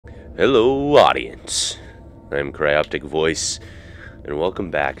Hello, audience. I'm Cryoptic Voice, and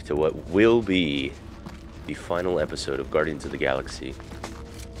welcome back to what will be the final episode of Guardians of the Galaxy.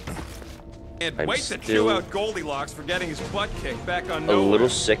 And wait to chew out Goldilocks for getting his butt kicked back on a little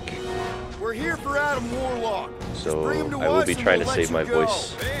sick, We're here for Adam Warlock. so I will be trying to save my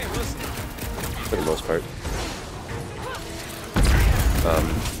voice Hey, listen. for the most part.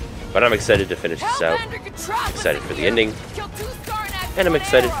 But I'm excited to finish this out. Excited for the ending, and I'm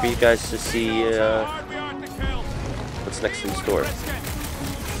excited for you guys to see what's next in store.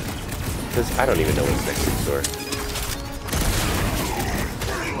 Because I don't even know what's next in store.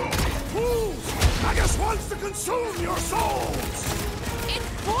 I just wants to consume your souls. It's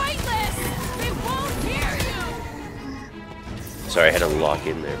pointless! They won't hear you! Sorry, I had to lock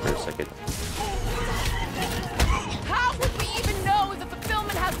in there for a second. How would we even know the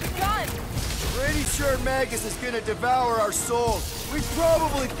fulfillment has begun? Pretty sure Magus is gonna devour our souls. We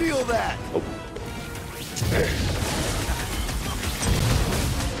probably feel that. Oh.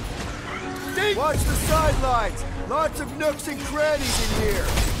 Watch the sidelines. Lots of nooks and crannies in here.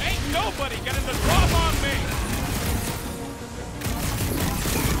 Ain't nobody getting the drop on me.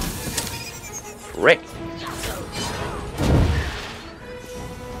 Rick.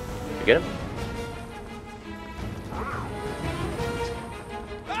 You get him?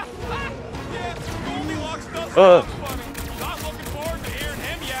 Yeah, Goldilocks does sound funny. Not looking forward to hearing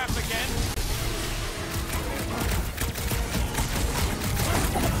him yap again.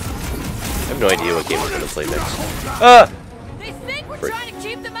 I have no idea what game I'm gonna play next. They think we're trying to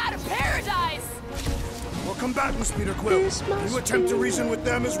keep them out of paradise! We're combatants, Peter Quill. You attempt to reason with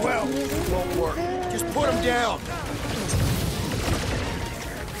them as well. It won't work. Just put them down.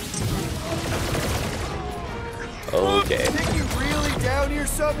 Okay. Think you really down here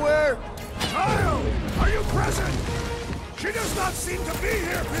somewhere? Child, are you present? She does not seem to be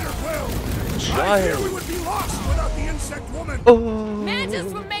here, Peter Quill. I fear we would be lost without the insect woman.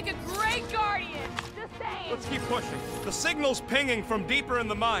 Mantis would make a great guardian! Just saying! Let's keep pushing. The signal's pinging from deeper in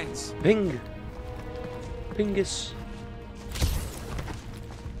the mines. Ping. Pingus.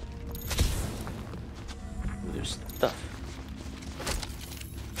 Ooh, there's stuff.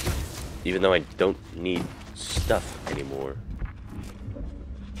 Even though I don't need stuff anymore.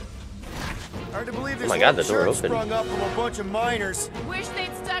 Hard to believe Oh this my god, the door church opened. sprung up from a bunch of miners. Wish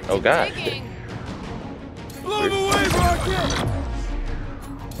they'd stuck Oh to god. digging. Blow him away, Rocket!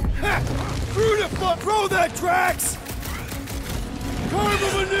 Ha! Groot, throw that, Drax! Carve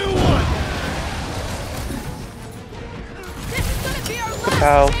him a new one! This is gonna be our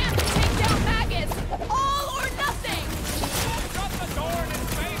Kapow. last chance to take down Magus! All or nothing! Shut the door in his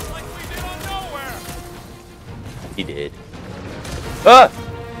face like we did on Nowhere. He did. Ah!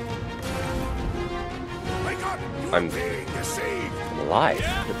 Wake up! You I'm- are being deceived! I'm alive.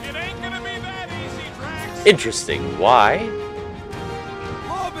 Yeah, it ain't gonna be that easy, Drax. Interesting. Why?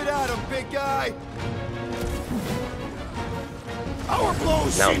 Lob it at him, big guy! Our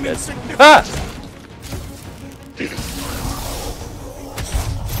blows Now I'm seem dead. insignificant. Ah!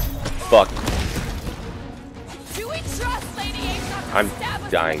 Fuck. Do we trust Lady Ace not to I'm stab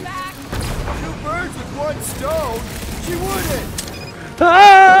us dying. in the back? Two birds with one stone? She wouldn't!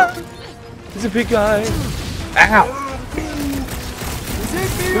 Ah! He's a big guy. Ow!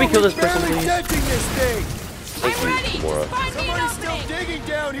 Can we kill this person, please? This thing. Thank I'm ready! you, Gamora. Just find me an Somebody's still opening! digging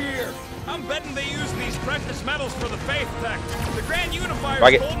down here! I'm betting they use these precious metals for the faith tech. The Grand Unifier's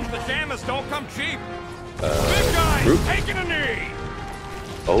Rocket. golden pajamas don't come cheap. Big guy, Groot. taking a knee.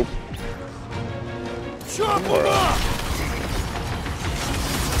 Oh, Chop them Gamora. up!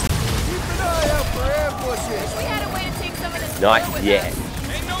 Keep an eye out for ambushes! We had a way to take some of this not oil with yet. us.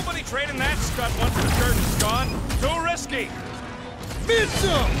 Ain't nobody trading that scut once the church is gone. Too risky. Miss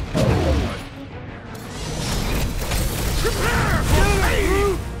them! Prepare for me!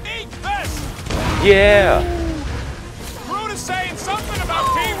 Eat this. yeah. Groot is saying something about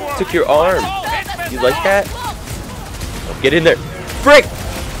teamwork. Took your arm. All hit this You like off. that? Look! Oh, get in there. Frick!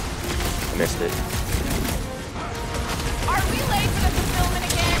 I missed it. Are we late for the fulfillment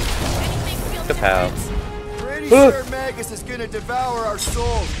again? Anything feel Kapow. different? Pretty sure Magus is gonna devour our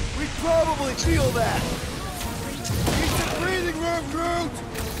souls. We probably feel that. Keep some breathing room, Groot!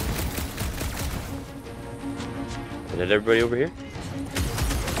 Is that everybody over here?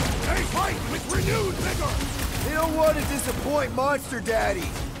 They fight with renewed vigor! They don't want to disappoint Monster Daddy.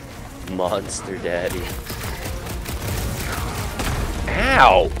 Monster Daddy.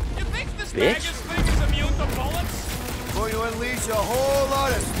 Ow! You think this Bitch. Magus thing is immune to bullets? Going to unleash a whole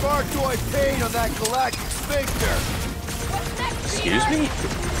lot of Spartoid pain on that galactic sphincter. What's next, Excuse Peter? me?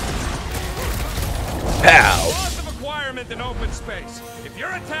 Pow! Laws of acquired environment and open space. If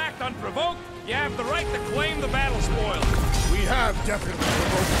you're attacked unprovoked, you have the right to claim the battle spoils. We have definitely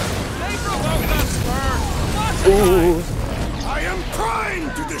provoked them. They provoked us first. Lots of times. I am trying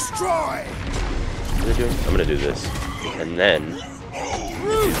to destroy. What are they doing? I'm gonna do this. And then do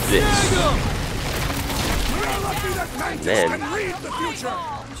this. We're lucky that Mantis then- can read the future.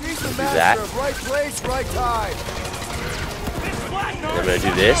 She's the Do that. master of right place, right time. And I'm gonna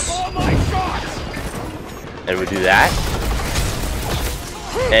do this. And we do that.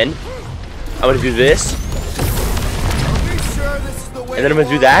 And I'm gonna do this. Are we sure this is the way And then I'm to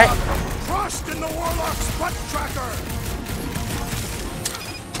gonna do that. Trust in the Warlock's butt tracker.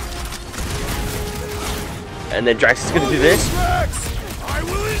 And then Drax is gonna do this. Drax, I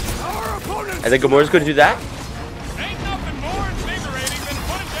will eat our opponents. And then Gamora's gonna do that. Ain't nothing more invigorating than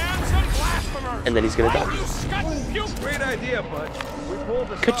putting down some blasphemers. And then he's gonna die. You scut and puke. Great idea, Butch. We pulled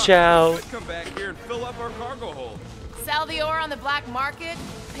this Ka-chow. off. Come back here and fill up our cargo hold. Sell the ore on the black market?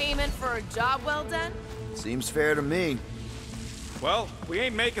 Payment for a job well done? Seems fair to me. Well, we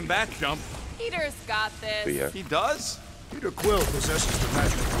ain't making that jump. Peter's got this. We are. He does? Peter Quill possesses the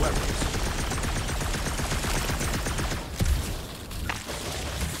magic of weapons.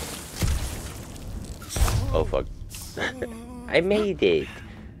 Oh fuck. I made it.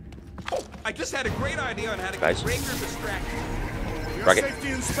 Oh, I just had a great idea on how to Guys. get Ranger distracted. Your Rocket. safety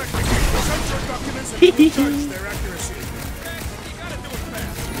inspector can present your documents and will judge their accuracy. Okay, you gotta do it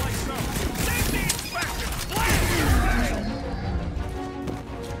fast, like so. Safety inspection, blast!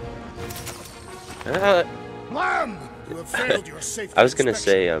 Lamb, you have failed your safety I was gonna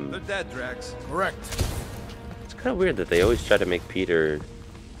inspection. say, They're dead, Drax. Correct. it's kind of weird that they always try to make Peter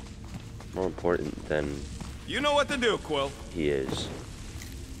more important than You know what to do, Quill. he is.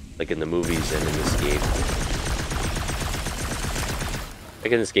 Like in the movies and in this game.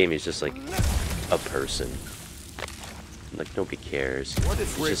 Like in this game, he's just like a person. Like nobody cares. What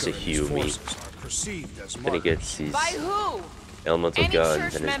if He's just a Raker and his human. forces are perceived as Then he martyrs? gets these By who? elemental Any guns, church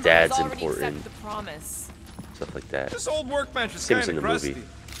and his member dad's has already important. accepted the promise. Stuff like that. This old workbench is Same as kind in of the crusty. movie.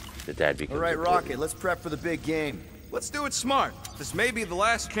 The dad becomes All right, important. Rocket, let's prep for the big game. Let's do it smart. This may be the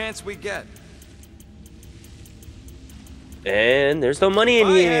last chance we get. And there's no money in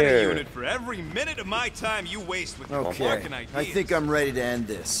I had a here. unit for every minute of my time you waste with your Okay, marking ideas. I think I'm ready to end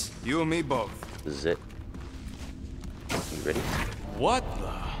this. You and me both. This is it. You ready? What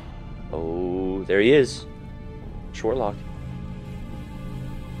the? Oh, there he is. Shorelock.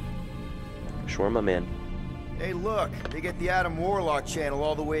 Shore, my man. Hey, look, they get the Adam Warlock channel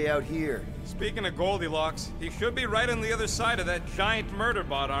all the way out here. Speaking of Goldilocks, he should be right on the other side of that giant murder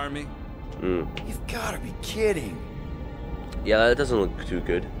bot army. You've got to be kidding. Yeah, that doesn't look too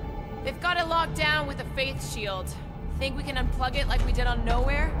good. They've got it locked down with a faith shield. Think we can unplug it like we did on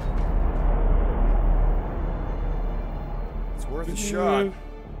Nowhere? It's worth a shot.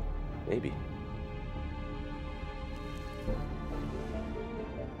 Maybe.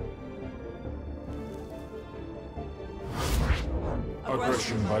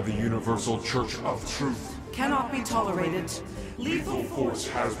 Aggression by the Universal Church of Truth. Cannot be tolerated. Lethal Lethal force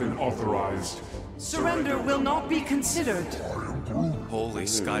has been authorized. surrender will not be considered. Holy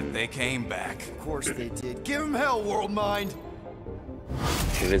Scott, they came back. Of course they did. Give him hell, World Mind.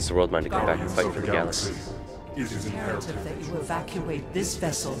 Convince the world mind to come back and Guardians fight of for the the galaxy. It is imperative Imperative that you evacuate this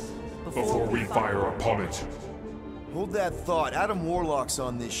vessel before we fire upon it. Hold that thought. Adam Warlock's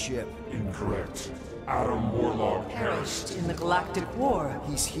on this ship. Incorrect. Adam Warlock perished. perished in the Galactic War.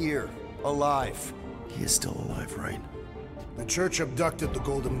 He's here, alive. He is still alive, right? The Church abducted the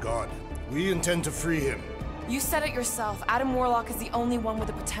Golden God. We intend to free him. You said it yourself. Adam Warlock is the only one with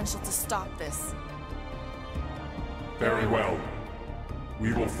the potential to stop this. Very well.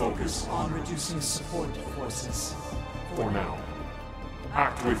 We will focus On reducing support forces. for now.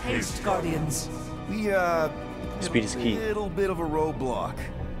 Act with haste. Guardians, We, Speed is key. A little bit of a roadblock.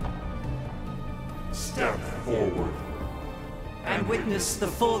 Step forward and witness the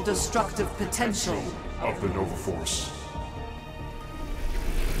full destructive potential. of the Nova Force.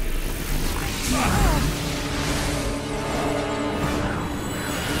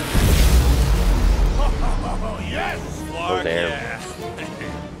 Oh, damn.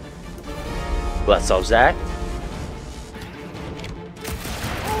 Well, that solves that.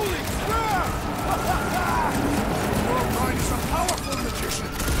 Holy crap! World Mind is a powerful magician.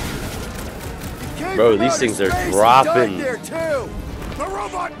 Came Bro, from these outer things are space and dropping. died there too. The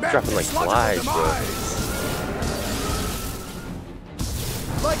robot Dropping like flies, bro.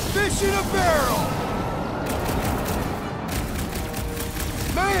 Like fish in a barrel.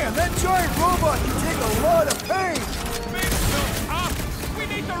 Man, that giant robot can take a lot of pain. Big so tough. We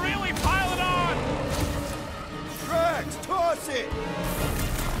need to really pile it on. Drax, Drax, toss it!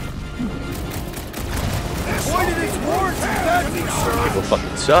 Point at its wards, that's you, sir! People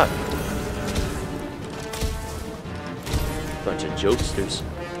fucking suck. Bunch of jokesters.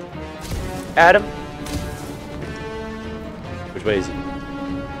 Adam? Which way is he?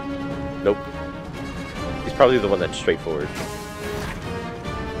 Nope. He's probably the one that's straightforward.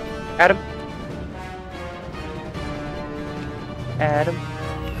 Adam? Adam?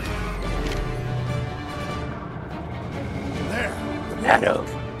 There. Adam.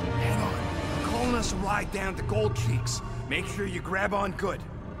 Hang on. They're calling us a ride down to Gold Cheeks. Make sure you grab on good.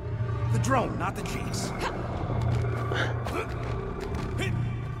 The drone, not the cheeks.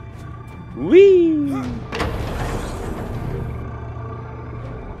 Whee!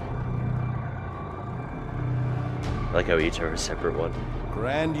 I like how each are a separate one.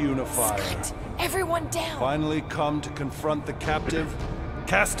 Grand Unifier. Everyone down. Finally come to confront the captive,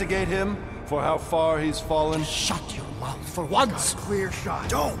 castigate him for how far he's fallen. Shut your mouth for once. Clear shot.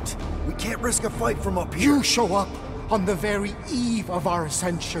 Don't. We can't risk a fight from up here. You show up on the very eve of our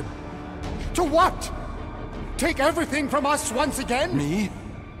ascension. To what? Take everything from us once again? Me?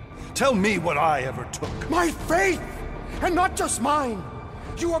 Tell me what I ever took. My faith! And not just mine.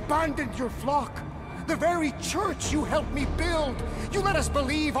 You abandoned your flock. The very church you helped me build. You let us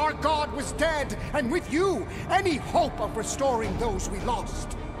believe our God was dead, and with you, any hope of restoring those we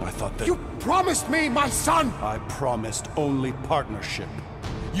lost. I thought that... You promised me, my son! I promised only partnership.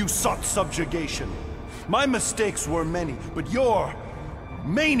 You sought subjugation. My mistakes were many, but your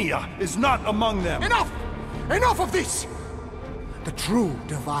mania is not among them. Enough! Enough of this! The true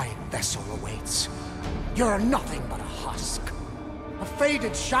divine vessel awaits. You're nothing but a husk. A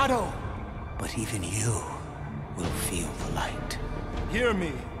faded shadow. But even you will feel the light. Hear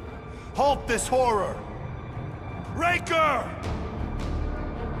me. Halt this horror. Raker!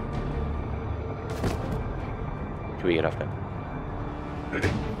 Can we get off now?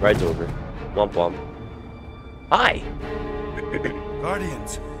 Ride's over. Womp womp. Hi!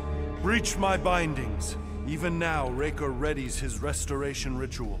 Guardians, breach my bindings. Even now, Raker readies his restoration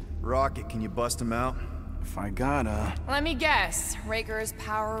ritual. Rocket, can you bust him out? If I gotta... Let me guess. Raker's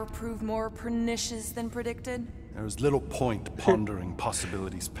power proved more pernicious than predicted? There is little point pondering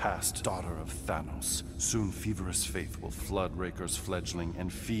possibilities past, daughter of Thanos. Soon feverous faith will flood Raker's fledgling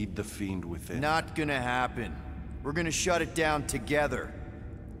and feed the fiend within. Not gonna happen. We're gonna shut it down together.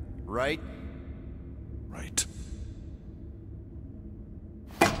 Right? Right.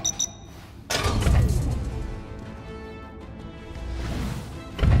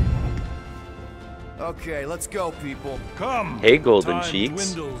 Okay, let's go, people. Come! Hey, Golden Time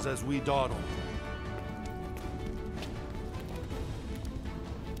Cheeks. dwindles as we dawdle.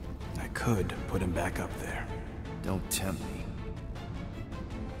 I could put him back up there. Don't tempt me.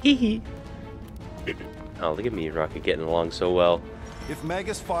 Hee hee. Oh, look at me, Rocket, getting along so well. If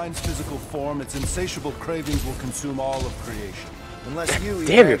Magus finds physical form, its insatiable cravings will consume all of creation. Unless you eat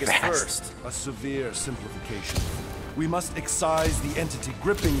Damn, you're Magus fast. first. A severe simplification. We must excise the entity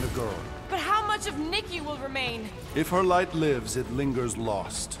gripping the girl. But how much of Nikki will remain? If her light lives, it lingers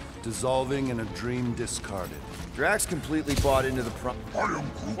lost, dissolving in a dream discarded. Drax completely bought into the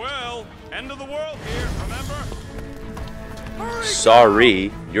Well, end of the world here, remember?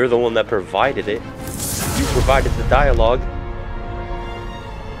 Sorry, you're the one that provided it. You provided the dialogue.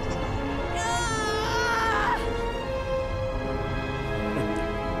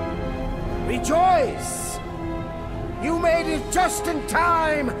 Rejoice! You made it just in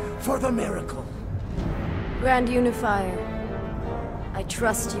time for the miracle. Grand Unifier, I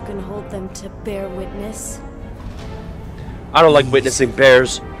trust you can hold them to bear witness. I don't like witnessing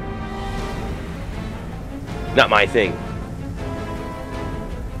bears. Not my thing.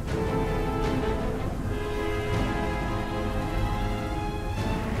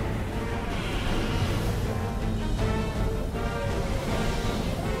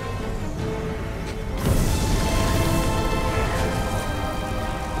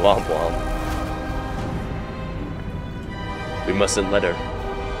 Womp womp. We mustn't let her.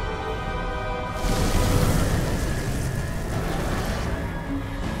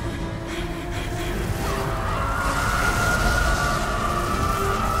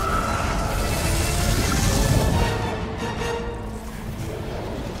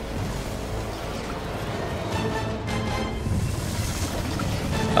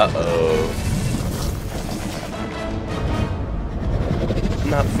 Uh-oh.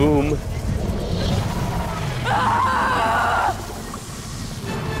 Not boom.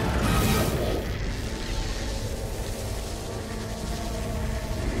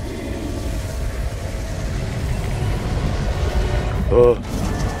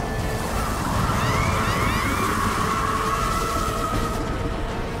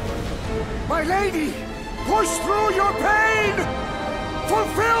 My lady, push through your pain!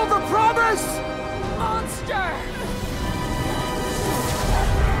 Fulfill the promise! Monster!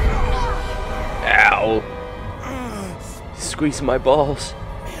 Ow! Squeeze my balls.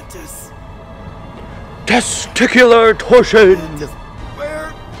 Mantis. Testicular torsion!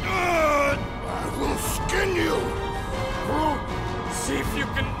 Where? I will skin you! Groot, see if you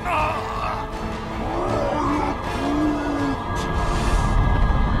can.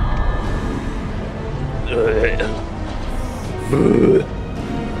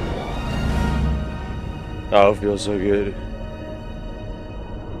 Oh, it feels so good.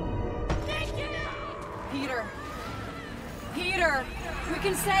 Peter! Peter! We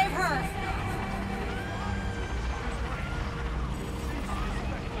can save her!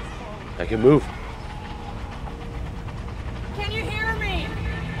 I can move. Can you hear me?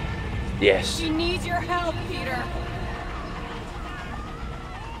 Yes. She needs your help, Peter.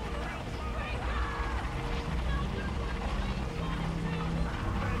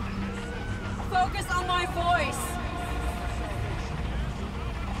 Focus on my voice.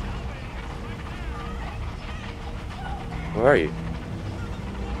 Where are you?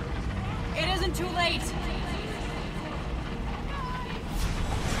 It isn't too late.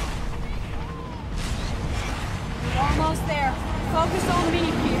 We're almost there. Focus on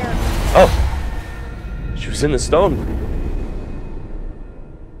me, Peter. Oh! She was in the stone.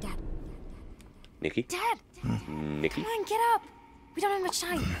 Dad. Nikki? Dad! Nikki? Come on, get up. We don't have much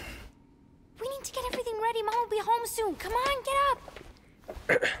time. We need to get everything ready. Mom will be home soon. Come on, get up.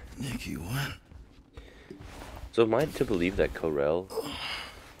 Nikki, what? So am I to believe that Corel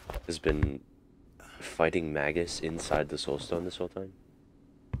has been fighting Magus inside the Soul Stone this whole time?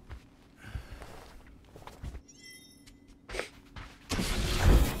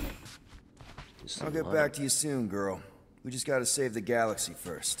 I'll get back to you soon, girl. We just gotta save the galaxy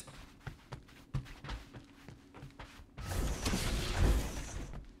first.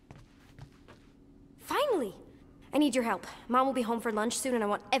 Finally! I need your help. Mom will be home for lunch soon and I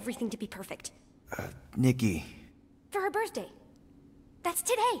want everything to be perfect. Nikki. For her birthday. That's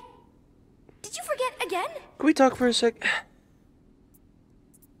today. Did you forget again? Can we talk for a sec?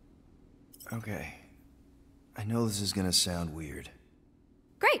 Okay. I know this is gonna sound weird.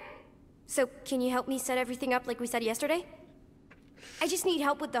 Great. So, can you help me set everything up like we said yesterday? I just need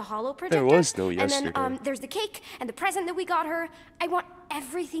help with the holo projector. There was no yesterday. And then, there's the cake and the present that we got her. I want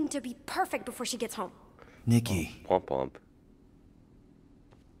everything to be perfect before she gets home. Nikki. Pomp pomp.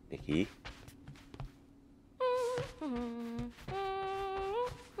 Nikki?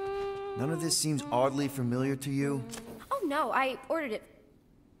 None of this seems oddly familiar to you? Oh no, I ordered it.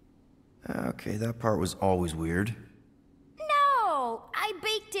 Okay, that part was always weird. No! I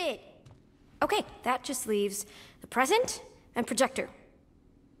baked it! Okay, that just leaves the present and projector.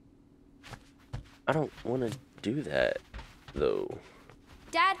 I don't want to do that, though.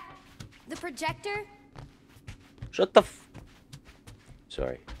 Dad, the projector? Shut the f...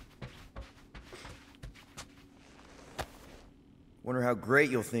 Sorry. Wonder how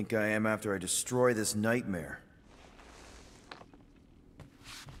great you'll think I am after I destroy this nightmare.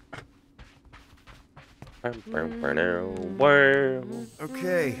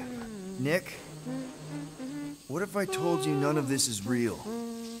 Okay, Nick. What if I told you none of this is real?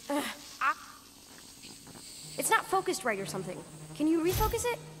 It's not focused right or something. Can you refocus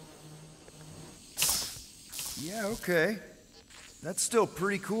it? Yeah, okay. That's still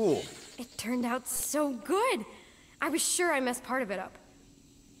pretty cool. It turned out so good. I was sure I messed part of it up.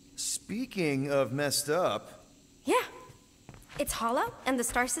 Speaking of messed up... Yeah. It's hollow, and the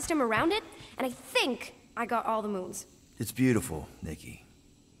star system around it, and I think I got all the moons. It's beautiful, Nikki.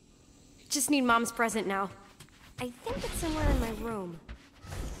 Just need Mom's present now. I think it's somewhere in my room.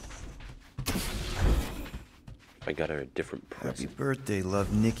 I got her a different present. Happy birthday,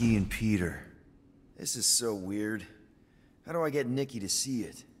 love, Nikki and Peter. This is so weird. How do I get Nikki to see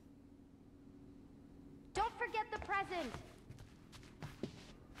it? Don't forget the present!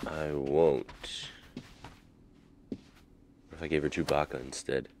 I won't. What if I gave her Chewbacca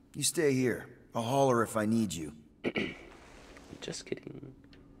instead? You stay here. I'll holler if I need you. Just kidding.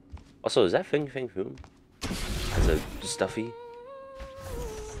 Also, is that Fing Fang Foom? As a stuffy?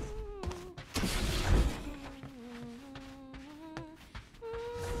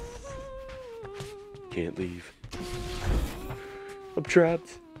 Can't leave. I'm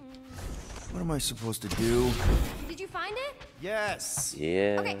trapped. What am I supposed to do? Did you find it? Yes!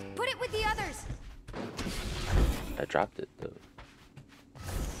 Yeah. Okay, put it with the others. I dropped it, though.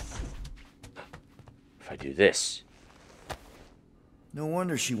 If I do this... No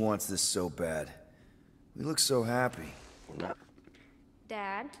wonder she wants this so bad. We look so happy. We're not...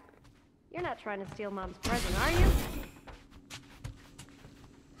 Dad? You're not trying to steal Mom's present, are you?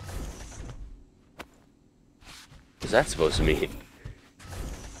 What's that supposed to mean?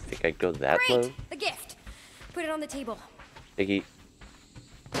 Think I'd go that Great! low? The gift. Put it on the table. Iggy.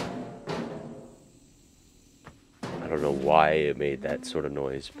 I don't know why it made that sort of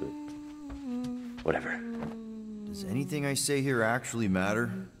noise, but whatever. Does anything I say here actually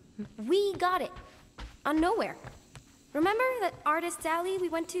matter? We got it. On Nowhere. Remember that artist's alley we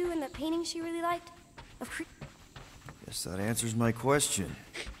went to and the painting she really liked? Guess that answers my question.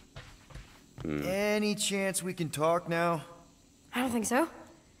 Any chance we can talk now? I don't think so.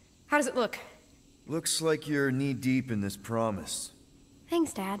 How does it look? Looks like you're knee-deep in this promise.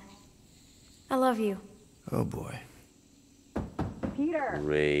 Thanks, Dad. I love you. Oh boy. Peter!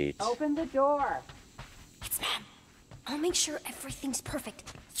 Great. Open the door! It's Mom. I'll make sure everything's perfect.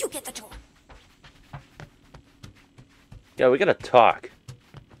 You get the door. Yeah, we gotta talk.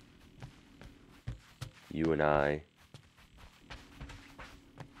 You and I.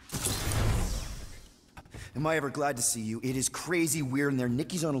 Am I ever glad to see you? It is crazy weird in there.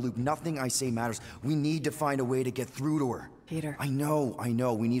 Nikki's on a loop. Nothing I say matters. We need to find a way to get through to her. Peter. I know.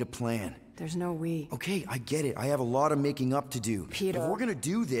 We need a plan. There's no we. Okay, I get it. I have a lot of making up to do. Peter. If we're gonna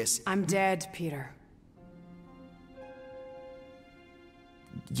do this... I'm dead, Peter.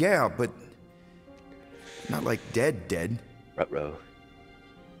 Yeah, but... not like dead. Ruh-roh.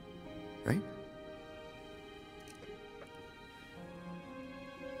 Right?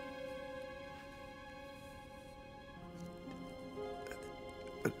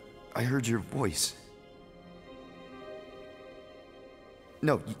 I heard your voice.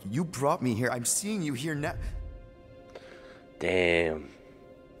 No, you brought me here. I'm seeing you here now. Damn.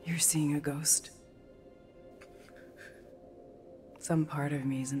 You're seeing a ghost. Some part of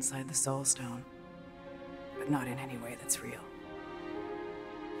me is inside the Soul Stone, but not in any way that's real.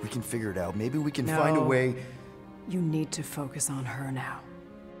 We can figure it out. Maybe we can find a way. You need to focus on her now.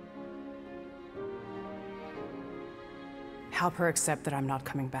 Help her accept that I'm not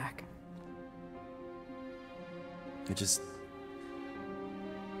coming back. I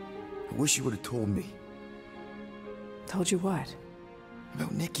wish you would have told me. Told you what?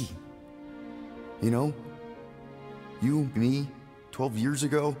 About Nikki. You know? You, me, 12 years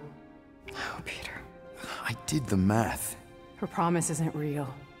ago. Oh, Peter. I did the math. Her promise isn't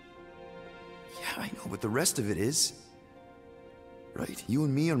real. Yeah, I know, but the rest of it is. Right? You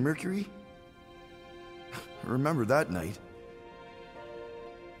and me on Mercury? I remember that night.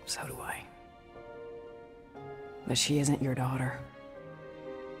 So do I. But she isn't your daughter.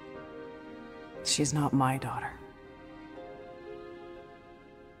 She's not my daughter.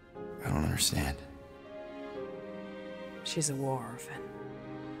 I don't understand. She's a war orphan.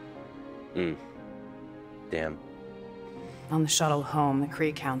 Damn. On the shuttle home, the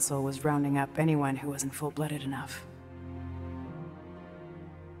Kree Council was rounding up anyone who wasn't full-blooded enough.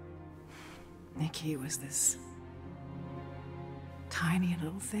 Nikki was this tiny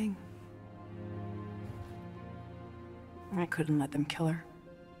little thing. I couldn't let them kill her.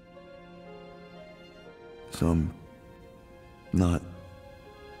 So I'm not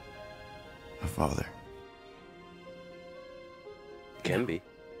a father. Can be.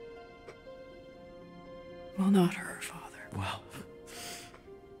 Well, not her father. Wow.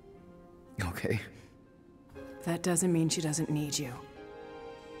 Okay. That doesn't mean she doesn't need you.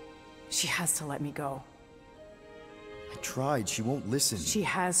 She has to let me go. I tried. She won't listen. She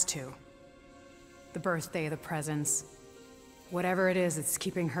has to. The birthday, the presents. Whatever it is, it's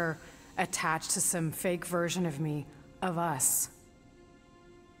keeping her attached to some fake version of me, of us.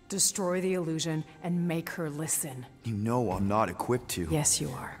 Destroy the illusion and make her listen. You know I'm not equipped to. Yes, you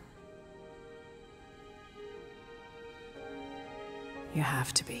are. You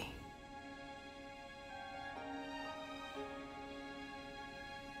have to be.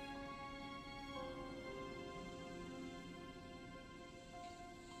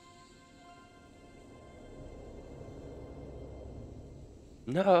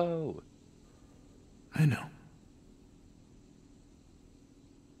 No. I know.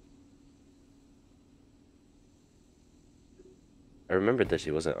 I remembered that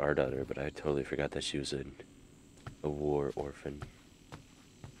she wasn't our daughter, but I totally forgot that she was a war orphan.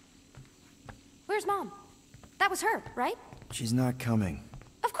 Where's Mom? That was her, right? She's not coming.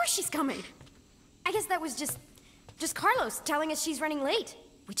 Of course she's coming. I guess that was just Carlos telling us she's running late.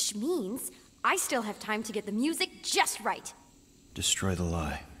 Which means I still have time to get the music just right. Destroy the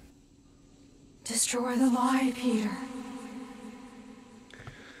lie. Destroy the lie, Peter.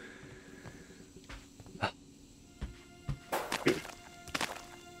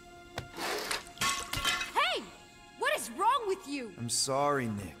 Hey! What is wrong with you? I'm sorry,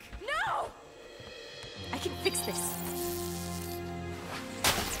 Nick. No! I can fix this.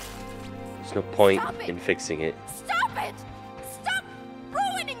 There's no point Stop it. in fixing it. Stop it! Stop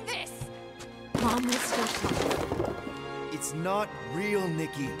ruining this! Mom will still come. It's not real,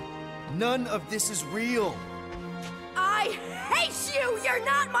 Nikki. None of this is real. I hate you! You're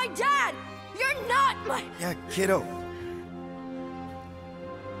not my dad! You're not my... Yeah, kiddo.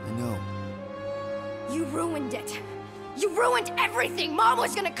 I know. You ruined it. You ruined everything! Mom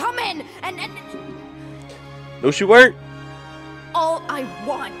was gonna come in and... No, she weren't. All I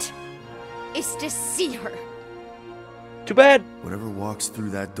want is to see her. Too bad. Whatever walks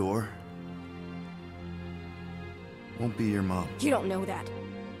through that door won't be your mom. You don't know that.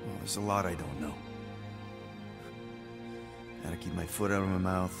 Well, there's a lot I don't know. How to keep my foot out of my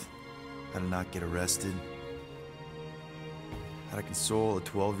mouth. How to not get arrested. How to console a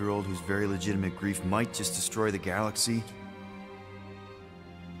 12-year-old whose very legitimate grief might just destroy the galaxy.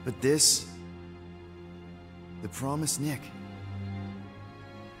 But this... the promised Nick.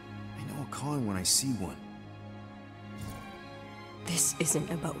 I know I'll call him when I see one. This isn't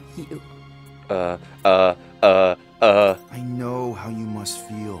about you. I know how you must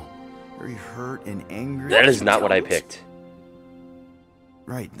feel. Very hurt and angry. That is not what I picked.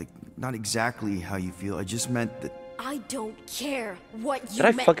 Right, like, not exactly how you feel. I just meant that... I don't care what you Did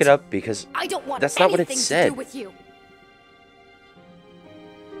I fuck it up? Because I don't want that's not what it anything said. to do with you.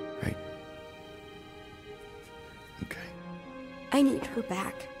 Right. Okay. I need her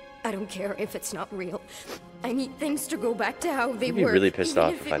back. I don't care if it's not real. I need things to go back to how they I'd be were. really pissed even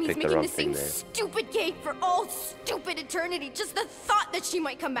off if if I it means picked the making wrong the same thing there. stupid cake for all stupid eternity. Just the thought that she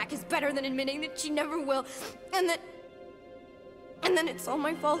might come back is better than admitting that she never will. And then it's all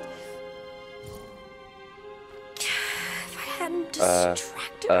my fault. If I hadn't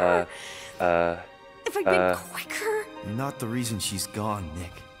distracted her. If I'd been quicker. You're not the reason she's gone,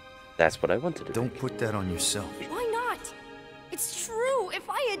 Nick. That's what I wanted to Don't put that on yourself. Why not? It's true. If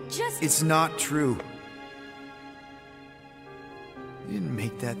I had just... It's not true. You didn't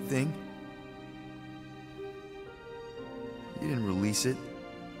make that thing. You didn't release it.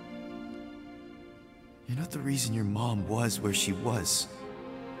 You're not the reason your mom was where she was.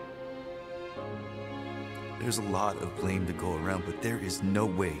 There's a lot of blame to go around, but there is no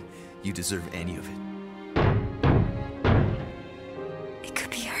way you deserve any of it. It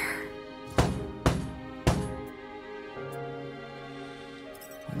could be her.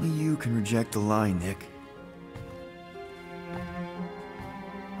 Only you can reject the lie, Nick.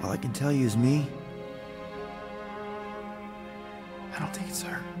 All I can tell you is me. I don't think it's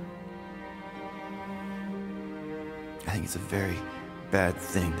her. I think it's a very bad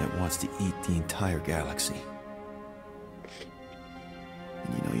thing that wants to eat the entire galaxy.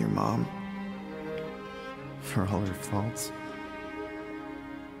 And you know your mom, for all her faults,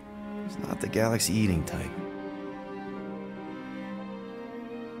 is not the galaxy eating type.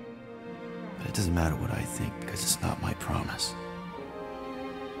 But it doesn't matter what I think because it's not my promise.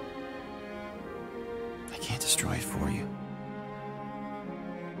 I can't destroy it for you.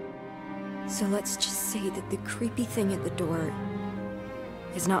 So let's just say that the creepy thing at the door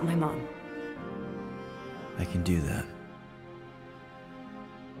is not my mom. I can do that.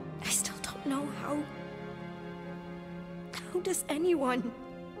 I still don't know how... How does anyone...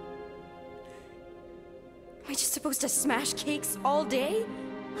 Am I just supposed to smash cakes all day?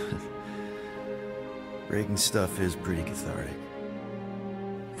 Breaking stuff is pretty cathartic.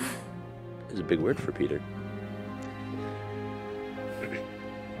 It's a big word for Peter.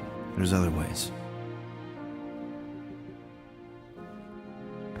 There's other ways.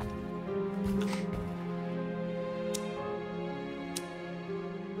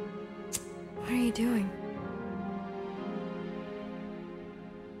 What are you doing?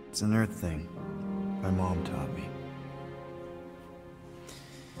 It's an Earth thing my mom taught me.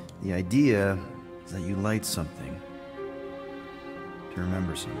 The idea is that you light something to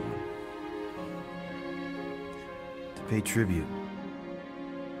remember someone, to pay tribute.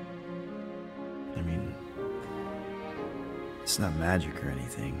 I mean, it's not magic or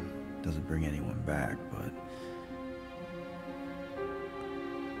anything. It doesn't bring anyone back, but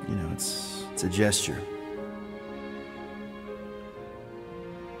you know, it's a gesture.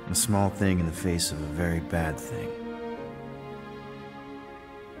 A small thing in the face of a very bad thing.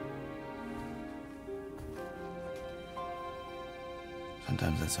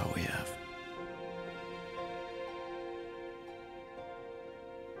 Sometimes that's all we have.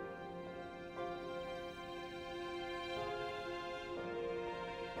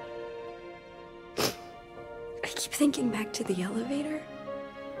 I keep thinking back to the elevator.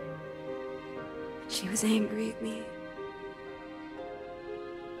 She was angry at me.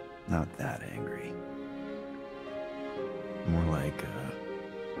 Not that angry. More like,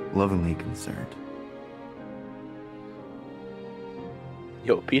 lovingly concerned.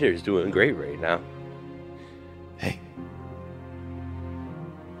 Yo, Peter's doing great right now. Hey.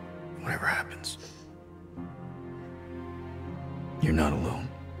 Whatever happens, you're not alone.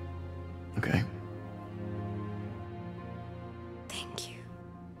 Okay? Thank you.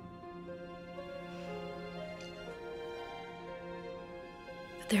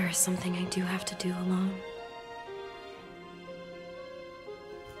 But there is something I do have to do alone.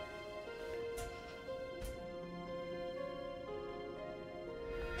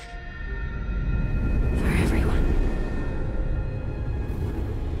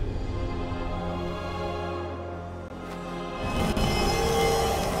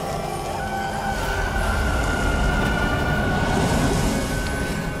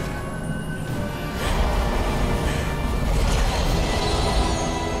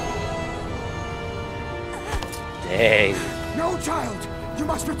 Dang. No, child! You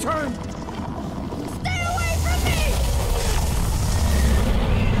must return! Stay away from me!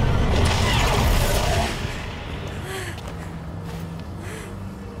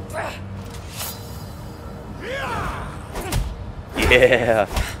 Yeah.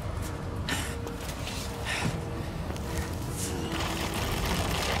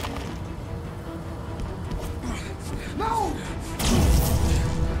 No!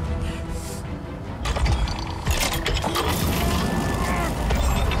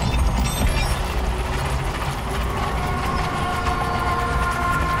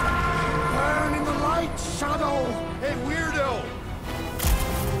 Burn in the light, Shadow! Hey, weirdo!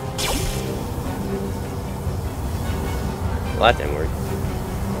 Well, that didn't work.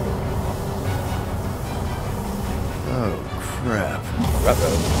 Oh, crap.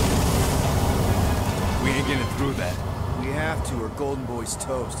 Ruh-roh. We ain't getting through that. We have to, or Golden Boy's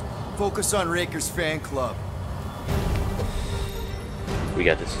toast. Focus on Raker's fan club. We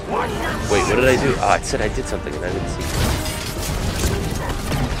got this. Wait, what did I do? Oh, it said I did something and I didn't see.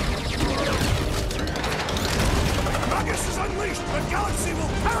 Magus is unleashed! The galaxy will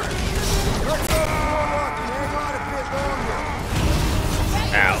perish!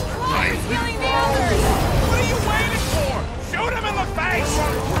 Ow. He's killing the others! What are you waiting for? Shoot him in the face!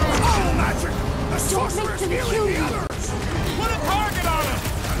 Oh, magic! The sorcerer's healing the others! Put a target on him!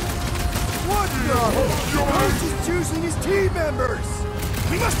 What the? Groot is choosing his team members!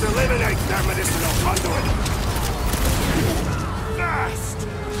 We must eliminate their medicinal conduit! Fast!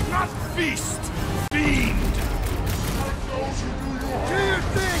 Not feast! Fiend! Do your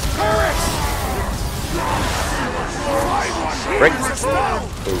thing, Paris! Rick.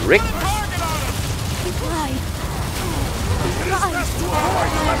 Rick. Target on him!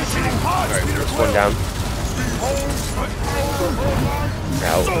 Alright, first one down.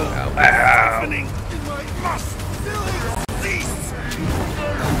 Ow. Ow. Ow.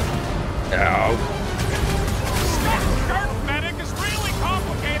 Ow. Shark medic is really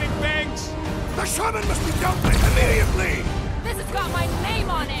complicating things! The shaman must be dealt with immediately! This has got my name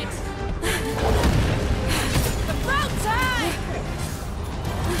on it! About time!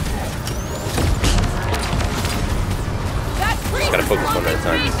 That priest Gotta is focus one blowing at a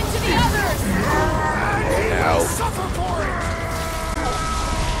time. information to the others! Ow. Suffer for it!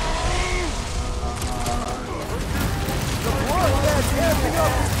 The blood that's amping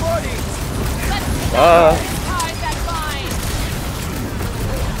up his buddies! Ah. Ties that bind!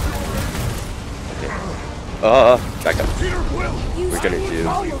 Back up. Peter will! We're gonna do.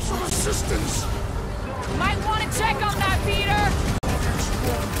 Follow some assistance! Might want to check on that, Peter!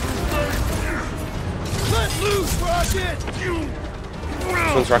 Let loose, Rocket!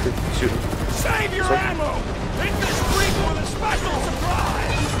 This one's rocket. Shoot him. Save your ammo! Hit this freak with a special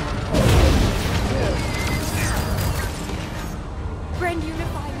surprise! Friend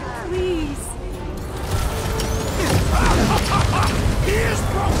Unifier, please. He is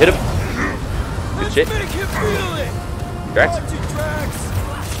broken! Hit him. Good shit. Make him feel it! Drax. Watch it, Drax!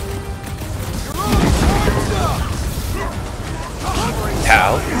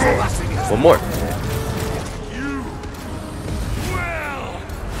 Ow. One more.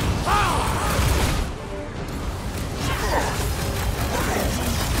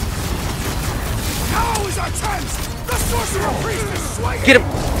 Now is our chance! The sorcerer priest is swaying! Get him.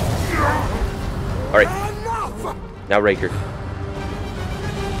 All right. Enough! Now Raker.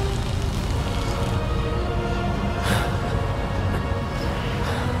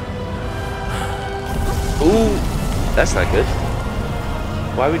 Ooh, that's not good.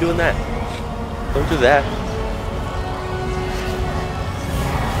 Why are we doing that? Don't do that.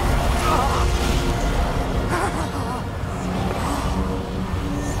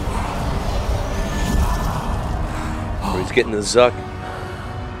 Let's get in the Zuck.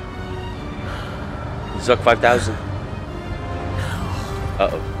 Zuck 5000.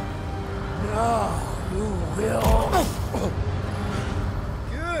 Uh-oh. No, you will.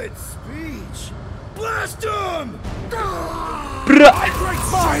 Good speech. Blast him! My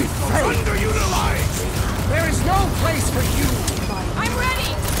faith! Underutilized! There is no place for you! I'm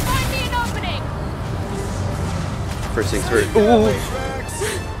ready! Find me an opening! First things first. Ooh!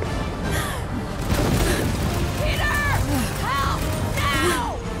 Peter! Help!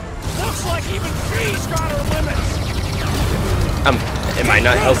 Now! Looks like even she's got her limits! Am I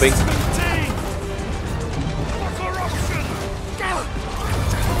not helping?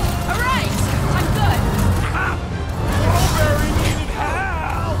 Alright! I'm good! Very needed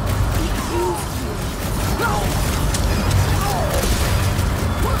help!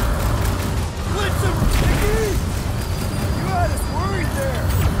 Blitz him, Nicky! You had us worried there!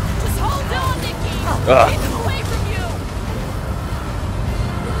 Just hold on, Nikki! Ugh. Keep him away from you!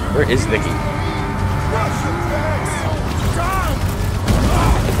 Where is Nikki? Rush him, Drax! Down!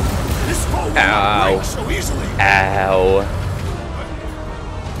 This foe will not Ow. break so easily! Ow.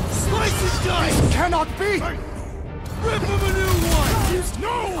 Slice his dice! This cannot be! Rip him a new one! Use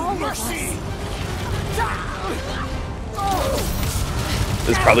no mercy!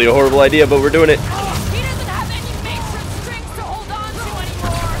 This is probably a horrible idea, but we're doing it. He doesn't have any makeshift strings to hold on to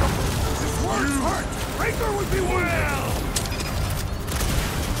anymore! This one's hurt! Breaker would be well!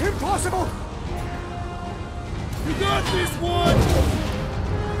 Impossible! You got this one!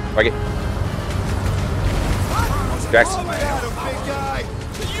 Fuck it. Drax. Oh, man, big guy!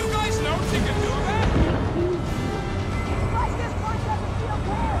 Do you guys know you can do that?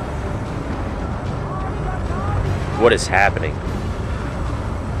 What is happening?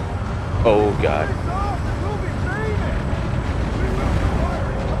 Oh god.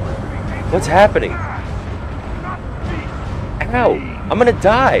 What's happening? Ow! I'm gonna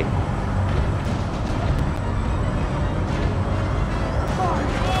die!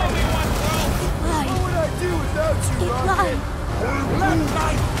 What would I do without you, Rocket? Let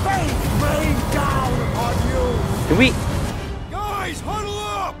my faith rain down upon you! Can we? Guys, huddle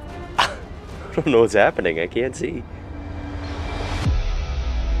up! I don't know what's happening. I can't see.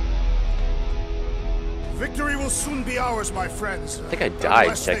 Victory will soon be ours, my friends. I think I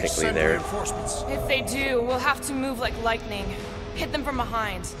died technically there. If they do, we'll have to move like lightning. Hit them from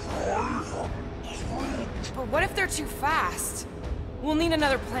behind. But what if they're too fast? We'll need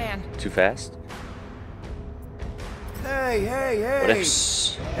another plan. Too fast? Hey, hey, hey! What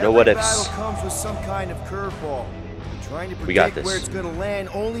ifs? No what ifs. Battle comes with some kind of curveball. Trying to We got predict this. where it's gonna land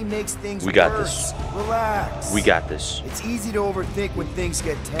only makes things We got worse. this. Relax. We got this. It's easy to overthink when things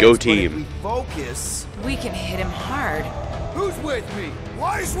get tense. Go but team. if we focus. We can hit him hard. Who's with me?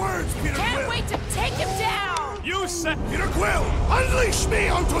 Wise words, Peter Can't Quill! wait to take him down! You said Peter Quill, unleash me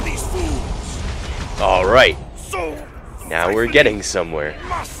onto these fools! Alright. So, Now we're getting somewhere.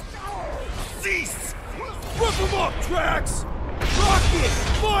 must cease! Rip him up, Drax! Rocket!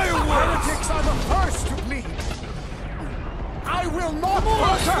 Fireworks! Heretics are the first to bleed! I will not Come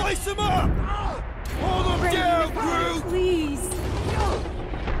on, falter! slice him up! Hold him down, Groot! Please.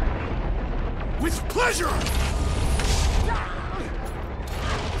 With pleasure!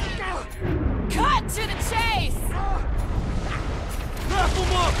 Cut to the chase! Wrap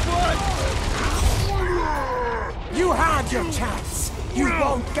him up, bud! You had your chance! You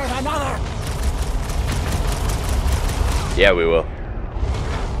won't get another! Yeah, we will.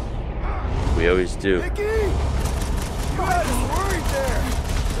 We always do. Nicky! You had us worried there!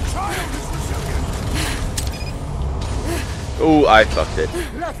 The child is resilient! Oh, I fucked it.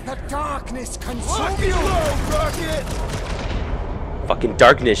 Let the darkness consume Lock it you! low, Rocket! Fucking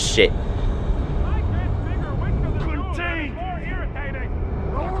darkness shit. Contain! More irritating!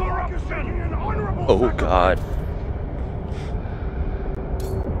 No corruption! An honorable Oh god.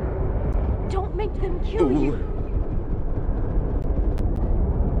 Don't make them kill you. Ooh.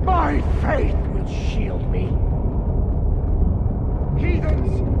 My faith will shield me!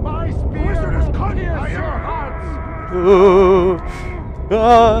 Heathens, my spear will pierce your hearts! Ooh.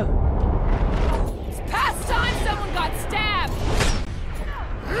 Ah. It's past time someone got stabbed!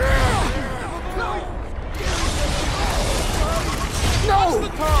 No!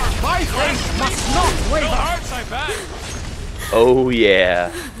 My faith must not waver! hearts, I bet. Oh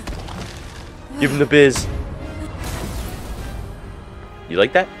yeah. Give him the biz. You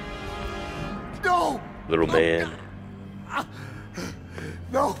like that? No! Little man.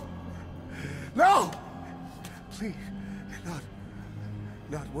 No! No! Please,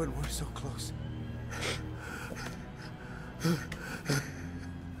 not when we're so close.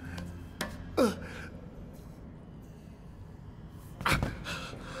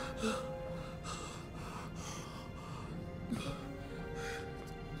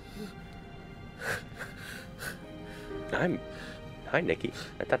 Hi, Nikki.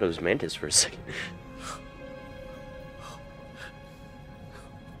 I thought it was Mantis for a second.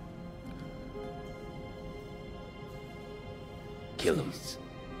 Kill him.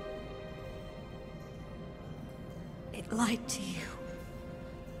 It lied to you.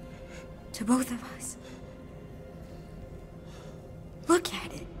 To both of us. Look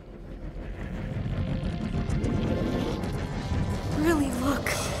at it. Really look.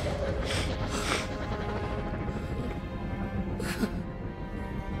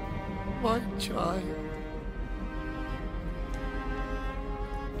 My child.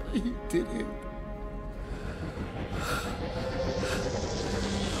 You did it.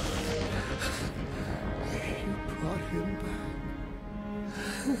 You brought him back.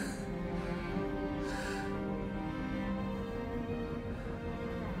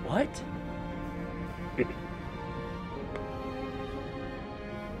 What?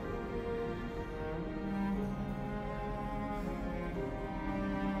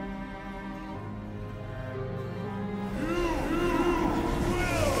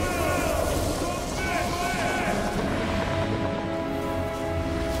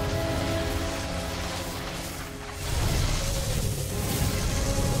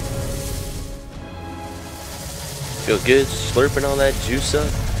 Feel good slurping all that juice up?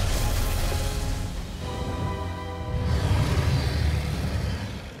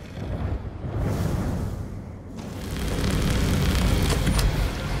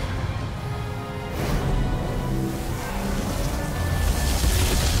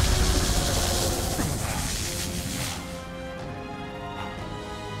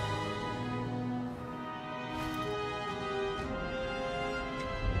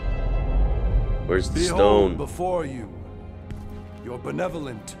 Where's the Behold stone? before you, your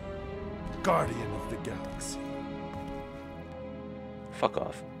benevolent guardian of the galaxy. Fuck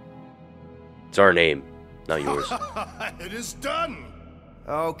off. It's our name, not yours. It is done.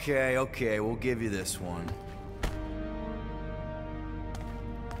 Okay, we'll give you this one.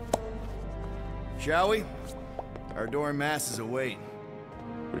 Shall we? Our adoring masses await.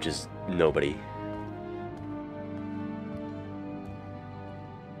 Which is nobody.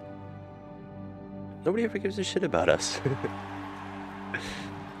 Nobody ever gives a shit about us.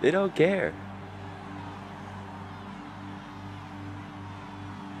 They don't care.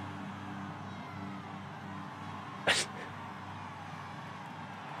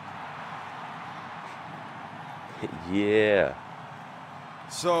 Yeah.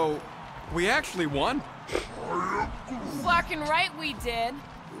 So, we actually won? Fucking right we did.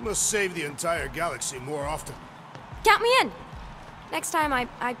 We must save the entire galaxy more often. Count me in. Next time, I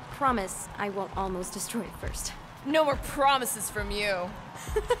promise I won't almost destroy it first. No more promises from you.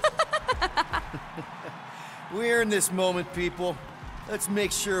 We're in this moment, people. Let's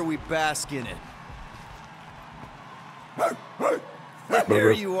make sure we bask in it.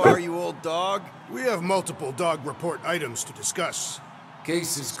 There you are, you old dog. We have multiple dog report items to discuss.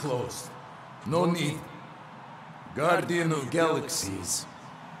 Case is closed. No need. Guardian of Galaxies.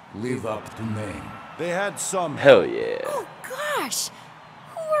 Live up to name. They had some. Hell yeah. Oh gosh!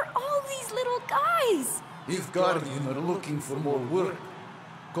 Who are all these little guys? If Guardian are looking for more work,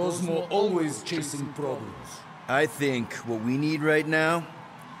 Cosmo always chasing problems. I think what we need right now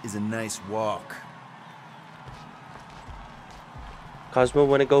is a nice walk. Cosmo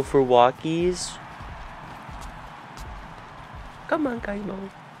wanna go for walkies? Come on, Cosmo.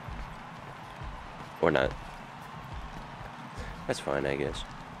 Or not. That's fine, I guess.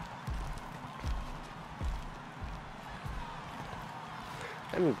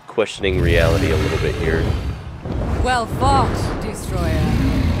 I'm questioning reality a little bit here. Well fought, Destroyer.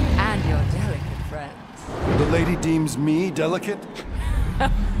 And your delicate friends. The lady deems me delicate?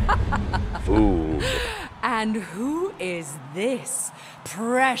 Ooh. And who is this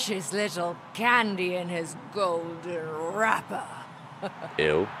precious little candy in his golden wrapper?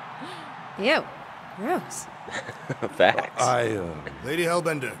 Ew. Ew. Gross. Facts. Lady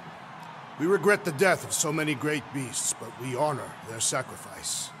Hellbender, we regret the death of so many great beasts, but we honor their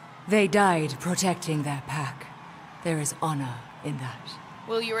sacrifice. They died protecting their pack. There is honor in that.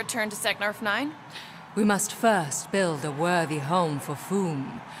 Will you return to Seknarf 9? We must first build a worthy home for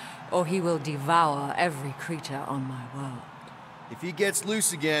Foom, or he will devour every creature on my world. If he gets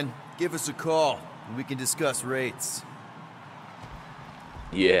loose again, give us a call, and we can discuss rates.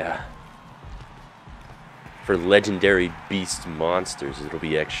 Yeah. For legendary beast monsters, it'll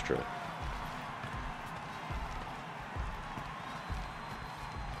be extra.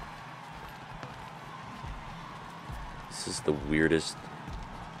 This is the weirdest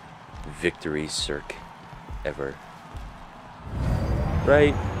victory circ ever.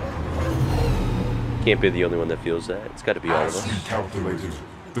 Right? Can't be the only one that feels that. It's got to be all of As us. he calculated,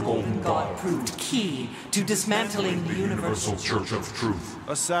 the Golden God proved key to dismantling the Universal Church of Truth.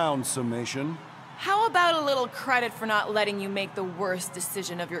 A sound summation. How about a little credit for not letting you make the worst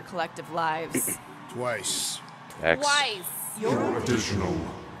decision of your collective lives? Twice. X. Twice. Your additional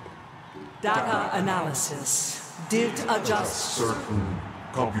data analysis did adjust certain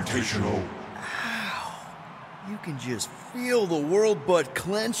computational. You can just feel the world butt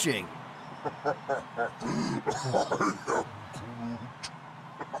clenching.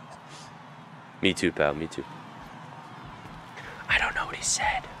 Me too, pal. Me too. I don't know what he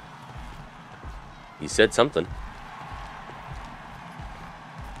said. He said something.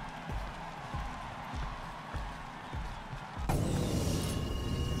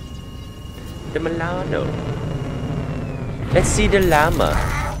 The Milano. Let's see the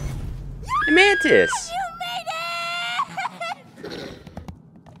llama. The mantis. You made it!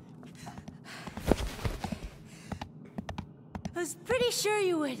 I was pretty sure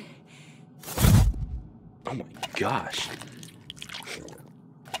you would. Oh my gosh.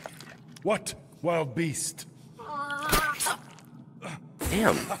 What, wild beast?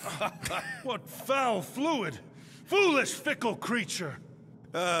 Damn. What foul fluid! Foolish, fickle creature!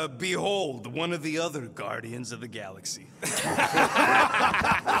 Behold, one of the other Guardians of the Galaxy.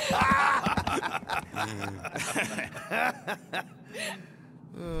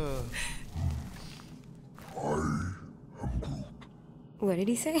 What did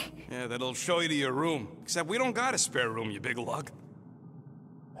he say? Yeah, that'll show you to your room. Except we don't got a spare room, you big lug.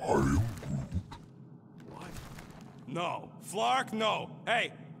 What? No. Flark, no.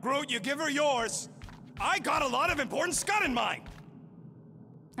 Hey, Groot, you give her yours. I got a lot of important scud in mine.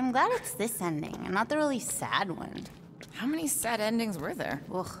 I'm glad it's this ending, and not the really sad one. How many sad endings were there?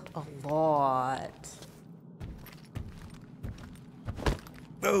 Ugh, a lot.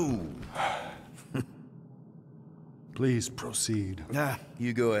 Oh. Please proceed. Ah,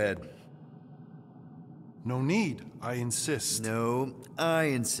 you go ahead. No need, I insist. No, I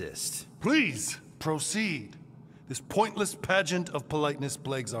insist. Please proceed. This pointless pageant of politeness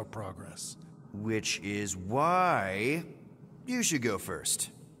plagues our progress. Which is why you should go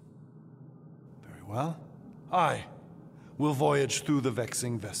first. Very well. I will voyage through the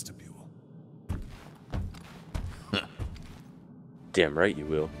vexing vestibule. Damn right you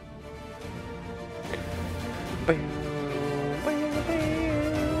will.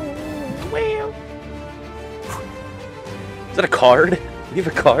 Is that a card? You have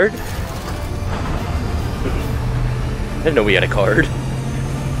a card? I didn't know we had a card.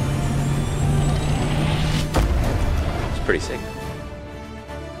 It's pretty sick.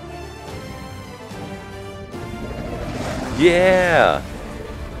 Yeah!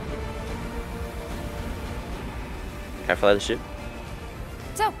 Can I fly the ship?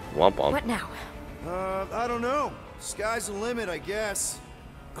 So, Womp womp. what now? I don't know. Sky's the limit, I guess.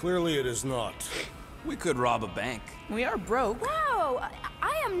 Clearly it is not. We could rob a bank. We are broke. Whoa!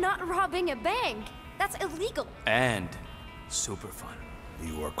 I am not robbing a bank. That's illegal. And super fun.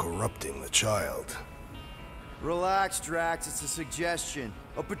 You are corrupting the child. Relax, Drax. It's a suggestion.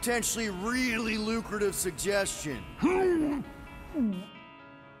 A potentially really lucrative suggestion.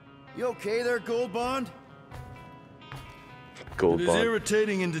 You okay there, Gold Bond? Gold It is Bond.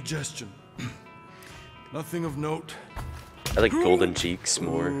 irritating indigestion. Nothing of note. I like golden cheeks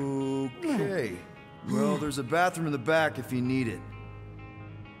more. Okay. Well, there's a bathroom in the back if you need it.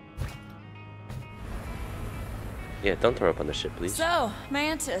 Yeah, don't throw up on the ship, please. So,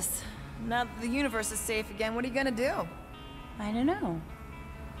 Mantis, now that the universe is safe again, what are you gonna do? I don't know.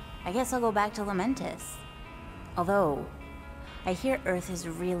 I guess I'll go back to Lamentis. Although, I hear Earth is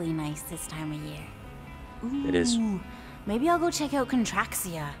really nice this time of year. Ooh, It is. Maybe I'll go check out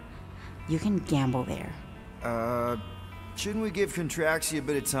Contraxia. You can gamble there. Shouldn't we give Contraxia a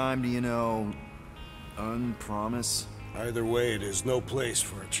bit of time to, you know, unpromise? Either way, it is no place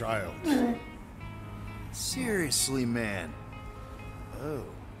for a child. Seriously, man. Oh,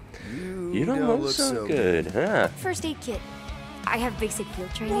 You don't look so good, huh? First aid kit. I have basic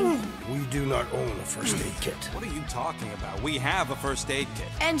field training. We do not own a first aid kit. What are you talking about? We have a first aid kit.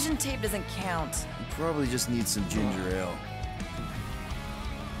 Engine tape doesn't count. You probably just need some ginger ale.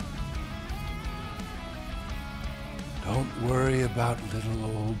 Don't worry about little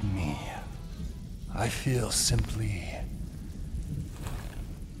old me. I feel simply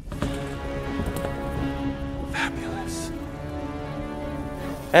fabulous.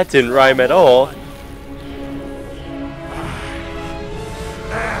 That didn't rhyme at all.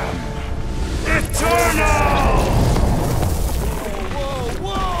 Eternal!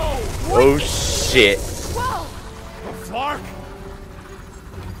 Whoa! Oh shit. Whoa! Flark?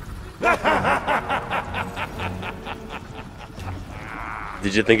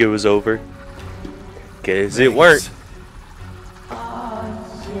 Did you think it was over? Cause it weren't.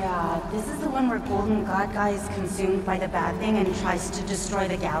 Yeah, this is the one where Golden God Guy is consumed by the bad thing and tries to destroy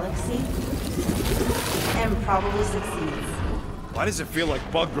the galaxy. And probably succeeds. Why does it feel like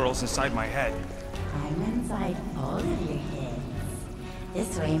Bug Girl's inside my head? I'm inside all of your heads.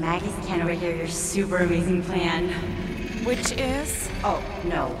 This way, Magus can overhear your super amazing plan. Which is? Oh,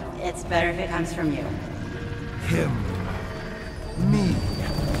 no. It's better if it comes from you. Him. Me.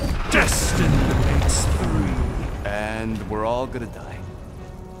 Destiny makes 3. And we're all gonna die.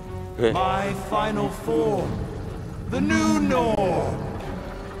 My final form. The new norm.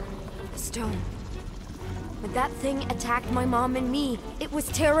 The stone. When that thing attacked my mom and me, it was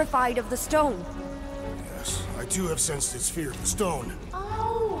terrified of the stone. Yes, I too have sensed its fear of the stone.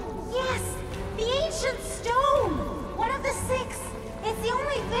 Oh, yes! The ancient stone! One of the 6. It's the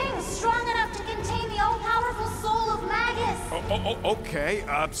only thing strong enough to contain the all-powerful soul of Magus. Okay,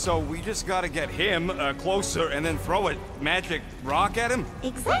 so we just gotta get him closer and then throw a magic rock at him?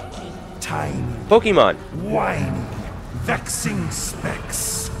 Exactly. Tiny. Pokemon. Whiny. Vexing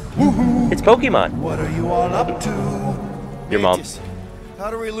specks. It's Pokemon. What are you all up to? Your mom. Mantis, how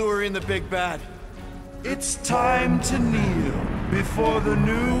do we lure in the big bad? It's time to kneel before the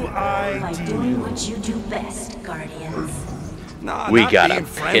new By ideal. doing what you do best, Guardians. Nah, We not gotta being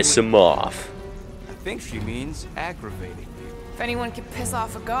friendly. piss him off. I think she means aggravating. If anyone can piss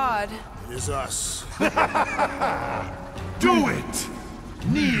off a god. It is us. Do it!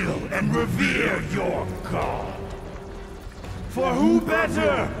 Kneel and revere your god. For who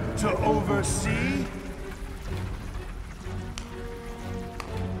better to oversee?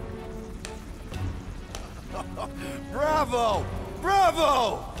 Bravo!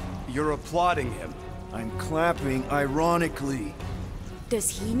 Bravo! You're applauding him. I'm clapping ironically. Does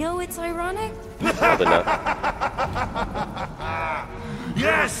he know it's ironic? Probably not.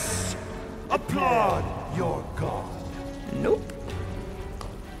 Yes! Applaud your god. Nope.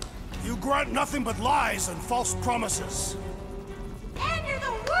 You grant nothing but lies and false promises. And you're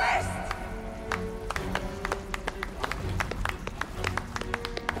the worst!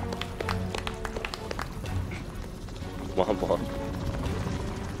 Womp womp.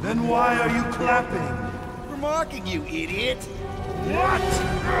 Then why are you clapping? We're mocking you, idiot! What?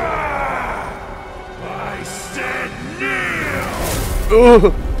 I said kneel!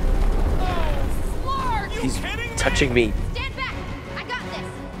 Ooh, Are you he's kidding me? touching me. Stand back! I got this!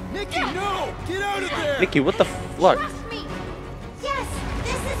 Nikki, no! Get out of there! Nikki, what the fuck? Trust me! Yes,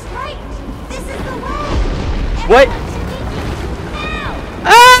 this is right! This is the way! What?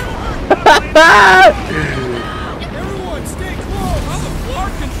 Ah! Everyone, stay close! How the floor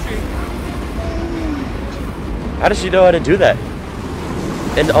can shake? How does she know how to do that?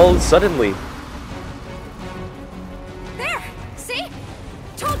 And all suddenly. There! See?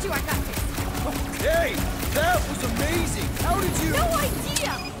 Told you I got this. Hey, that was amazing! How did you... No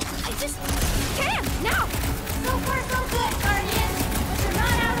idea! I just can now! So far, so good, Guardian! But you're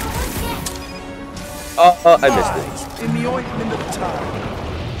not out of the woods yet! I missed it. In the ointment of time.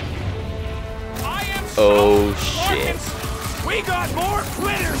 I am Oh, so shit. fucking- We got more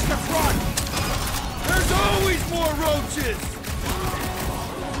critters to front! There's always more roaches!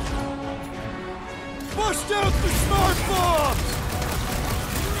 Bust out the smart bombs!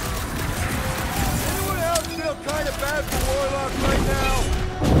 Anyone else feel kind of bad for Warlock right now?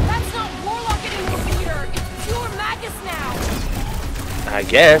 That's not Warlock anymore, Peter. It's pure Magus now. I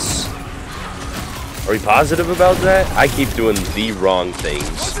guess. Are we positive about that? I keep doing the wrong things.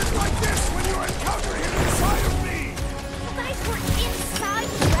 Was it like this when you encountered him inside of me? You guys were inside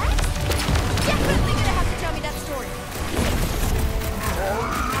Drax? Definitely gonna have to tell me that story.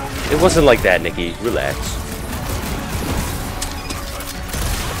 It wasn't like that, Nikki. Relax.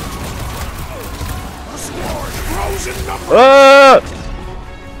 The squad grows in number. Ah!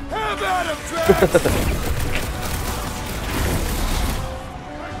 Have at him, Drax!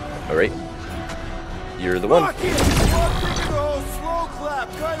 Alright. You're the one. Rock it! One thing the whole slow clap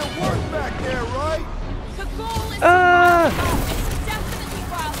kind of worked back there, right? The goal is Ah! to definitely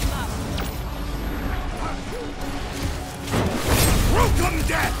rile him up. Welcome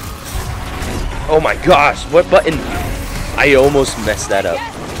death. Oh my gosh, what button? I almost messed that up.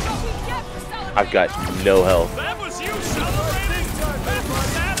 I've got no health. That was you celebrating? That's the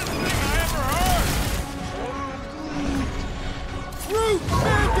saddest thing I ever heard! Groot,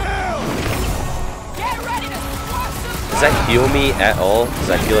 stand down! Get ready to squash some. Does that heal me at all? Because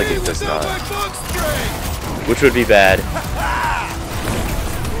I feel like it does Without not. my bug spray! Which would be bad.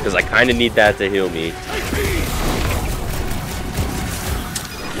 Because I kind of need that to heal me.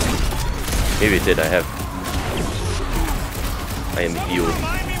 Maybe it did, I have. I am healed.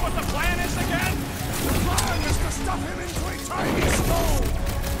 Remind me what the plan is again? The plan is to stuff him into a tiny stone.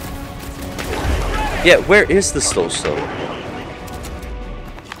 Yeah, where is the Soul Stone?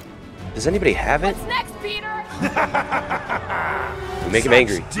 Does anybody have it? What's next, Peter? We make him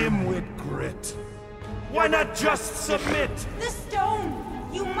angry. Dimwit grit. Why not just submit? The stone!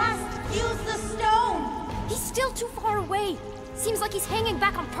 You must use the stone! He's still too far away. Seems like he's hanging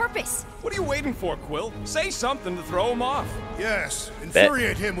back on purpose. What are you waiting for, Quill? Say something to throw him off. Yes,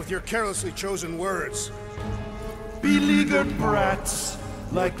 infuriate him with your carelessly chosen words. Beleaguered brats,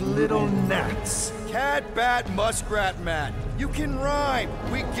 like little gnats. Cat, bat, muskrat, mat. You can rhyme.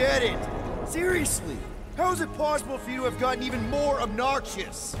 We get it. Seriously, how is it possible for you to have gotten even more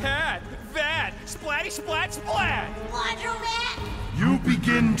obnoxious? Cat, vat, splatty, splat, splat. Laundromat! You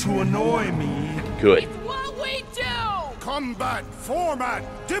begin to annoy me. Good. What we do? Combat, format,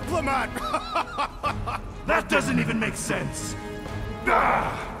 diplomat. That doesn't even make sense.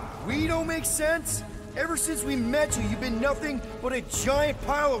 We don't make sense? Ever since we met you, you've been nothing but a giant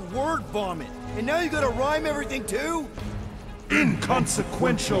pile of word vomit. And now you gotta rhyme everything too?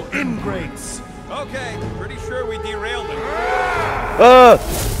 Inconsequential ingrates. Okay, pretty sure we derailed him.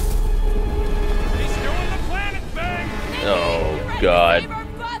 He's doing the planet thing. Oh God.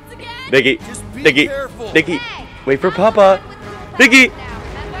 Nikki, Just be Nikki, careful. Nikki, wait for Papa. Nikki,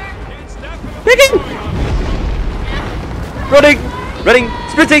 Nikki. Running,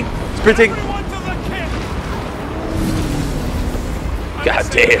 sprinting. God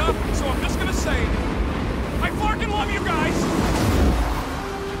damn. So I'm just gonna say, I fucking love you guys.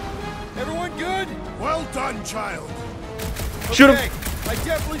 Everyone good? Well done, child. Shoot him. Okay, I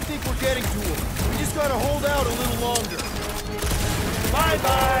definitely think we're getting to him. We just gotta hold out a little longer.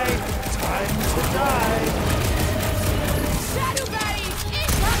 Bye-bye. Time to die. Shadow baddies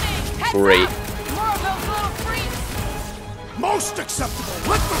incoming! Heads Great. up! More of those little freaks! Most acceptable.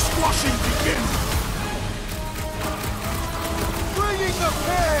 Let the squashing begin. Bringing the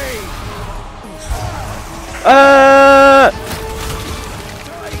pain!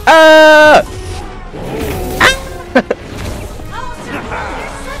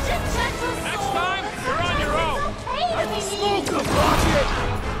 Next time, you're on your own. Smoke the bucket!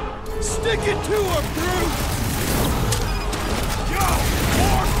 Stick it to him, Groot! Yo,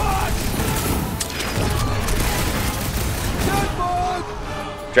 more blood. Dead bug!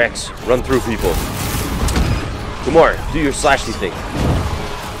 Drax, run through people. Gamora, do your slashy thing.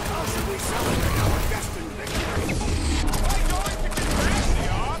 How should we celebrate our destined victory? By going to contrast the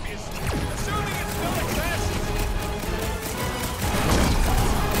obvious, assuming it still exists.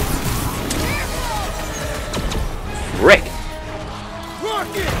 Rick.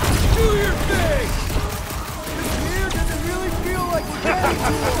 Rocket! Do your thing! This year doesn't really feel like we're getting to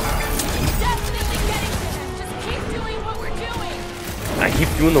him. Definitely getting to them. Just keep doing what we're doing. I keep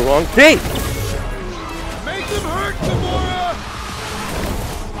doing the wrong thing. Make them hurt, Gamora!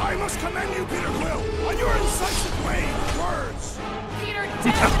 I must commend you, Peter Quill, on your incisive way with words. Peter,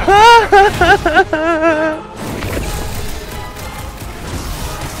 definitely.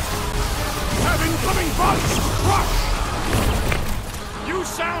 Having coming bugs, crush. You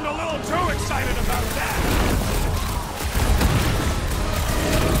sound a little too excited about that.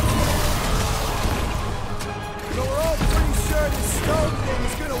 So we're all pretty sure this stone thing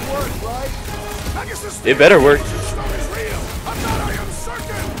is gonna work, right? Pegasus, It better work. Stone is real. Of that I am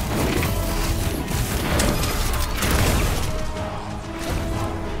certain.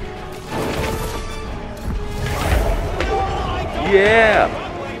 Yeah.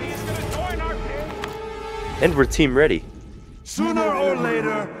 And we're team ready. Sooner or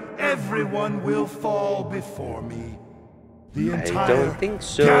later, everyone will fall before me. The I entire don't think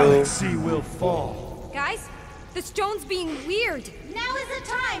so. galaxy will fall. Guys, the stone's being weird. Now is the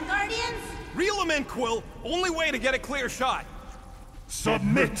time, Guardians! Reel him in, Quill. Only way to get a clear shot.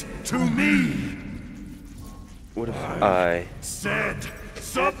 Submit to me! What if I... Said,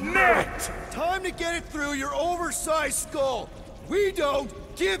 submit! Time to get it through your oversized skull. We don't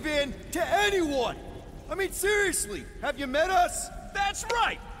give in to anyone. I mean, seriously, have you met us? That's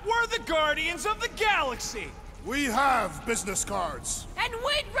right. We're the Guardians of the Galaxy. We have business cards. And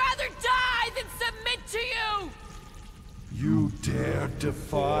we'd rather die than submit to you! You dare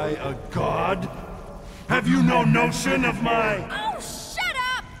defy a god? Have you no notion of my... Oh, shut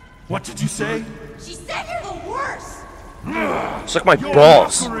up! What did you say? She said you're the worst! Suck my Your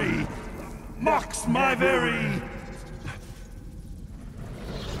balls. mockery mocks my very...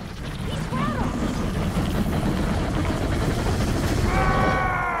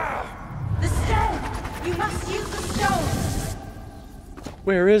 The stone! You must use the stone!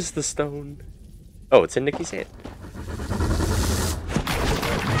 Where is the stone? Oh, it's in Nikki's hand.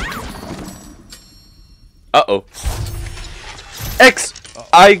 Uh-oh. X!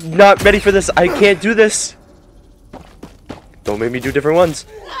 I'm not ready for this. I can't do this. Don't make me do different ones.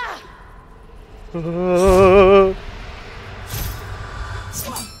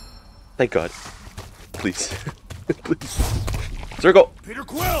 Thank God. Please. Please. Circle. Peter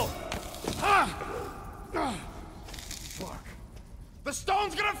Quill! Fuck. The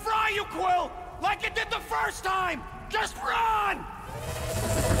stone's gonna fry you, Quill! Like it did the first time! Just run!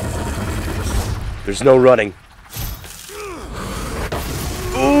 There's no running.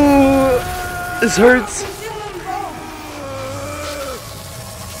 Ooh, this hurts.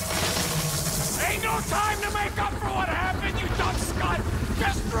 Ain't no time to make up for what happened, you dumb scut!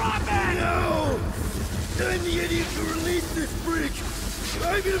 Just drop it! No! I'm the idiot who released this freak!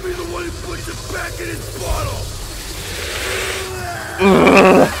 I'm gonna be the one who puts it back in its bottle!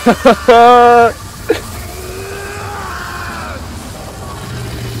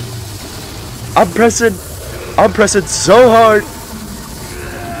 I'm pressing so hard.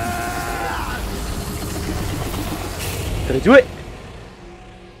 Did I do it?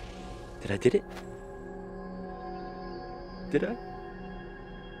 Did it? Did I?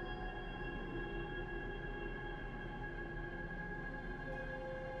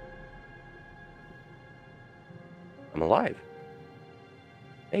 I'm alive.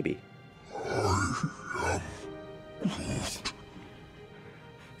 Maybe.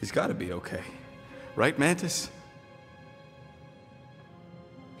 He's gotta be okay. Right, Mantis?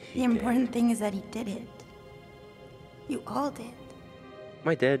 The important thing is that he did it. You all did. Am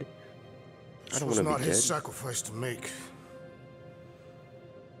I dead? I This don't was want to not be dead. his sacrifice to make.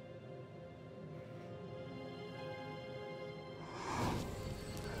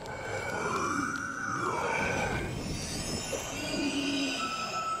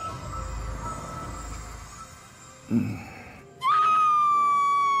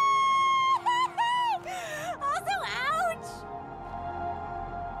 Also, ouch!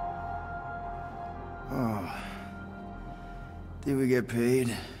 Oh. Did we get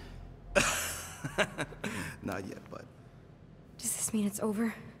paid? Not yet, bud. Does this mean it's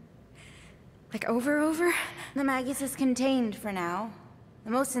over? Like over? The Magus is contained for now.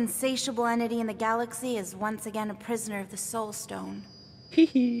 The most insatiable entity in the galaxy is once again a prisoner of the Soul Stone.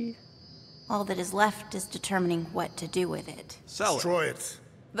 Hee. All that is left is determining what to do with it. Sell it. Destroy it.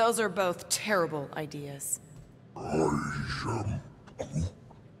 Those are both terrible ideas.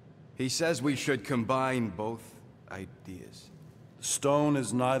 He says we should combine both ideas. The stone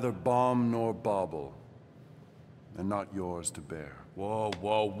is neither bomb nor bauble, and not yours to bear. Whoa,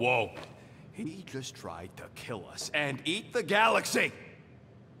 whoa, whoa. He just tried to kill us and eat the galaxy!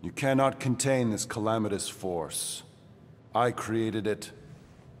 You cannot contain this calamitous force. I created it.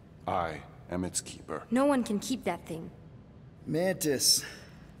 I am its keeper. No one can keep that thing. Mantis.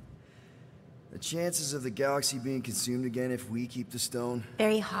 The chances of the galaxy being consumed again if we keep the stone?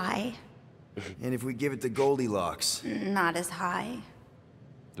 Very high. And if we give it to Goldilocks? Not as high.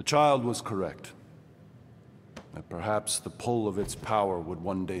 The child was correct. That perhaps the pull of its power would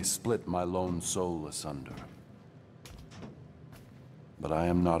one day split my lone soul asunder. But I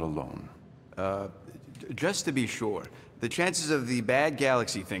am not alone. Just to be sure, the chances of the bad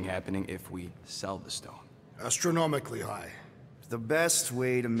galaxy thing happening if we sell the stone? Astronomically high. The best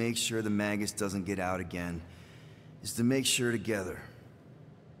way to make sure the Magus doesn't get out again is to make sure together.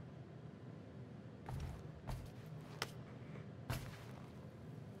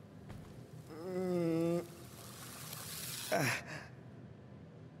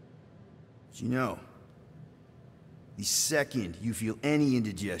 You know, the second you feel any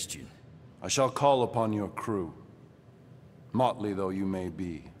indigestion, I shall call upon your crew, motley though you may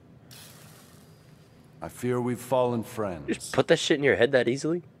be. I fear we've fallen friends. Just put that shit in your head that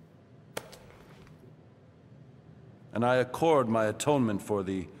easily? And I accord my atonement for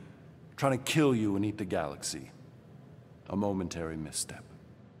the trying to kill you and eat the galaxy. A momentary misstep.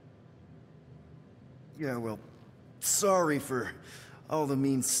 yeah, well, sorry for all the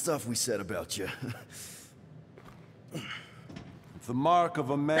mean stuff we said about you. If the mark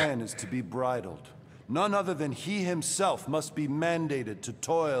of a man is to be bridled, none other than he himself must be mandated to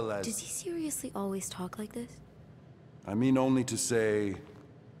toil as... Does he seriously always talk like this? I mean only to say...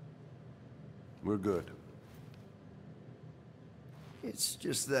 we're good. It's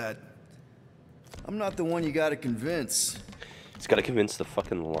just that... I'm not the one you gotta convince. He's gotta convince the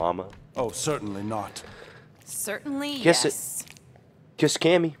fucking llama. Oh, certainly not. Certainly, Kiss yes. it. Kiss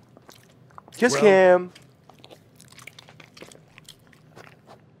Cammy. Kiss Well- Cam.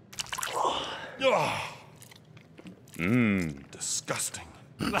 Disgusting.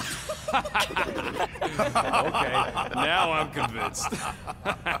 Okay, now I'm convinced.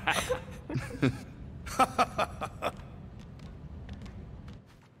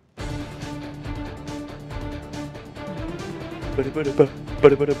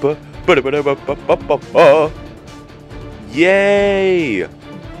 Yay!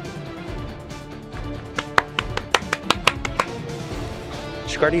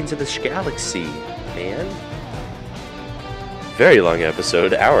 Guardians of the Galaxy, man. Very long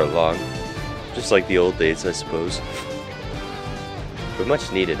episode, hour long. Just like the old days, I suppose. But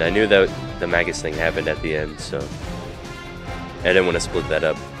much needed. I knew that the Magus thing happened at the end, so I didn't want to split that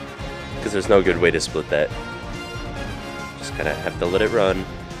up. Because there's no good way to split that. Just kind of have to let it run.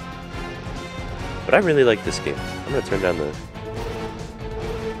 But I really like this game. I'm going to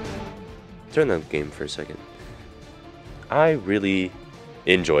turn the game for a second. I really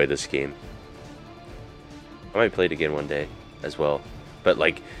enjoy this game. I might play it again one day as well, but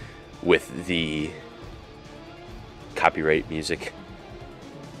like with the copyright music,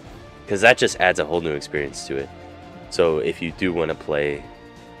 because that just adds a whole new experience to it. So if you do want to play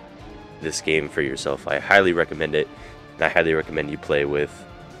this game for yourself, I highly recommend it, and I highly recommend you play with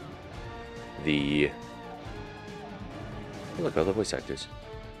the look, all the voice actors.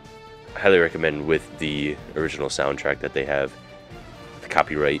 I highly recommend with the original soundtrack that they have, the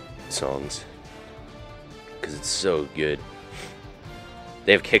copyright songs, because it's so good.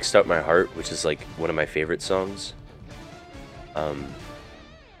 They have Kickstart My Heart, which is like one of my favorite songs. And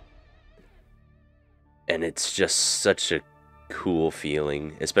it's just such a cool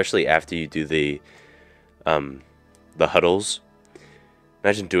feeling, especially after you do the huddles.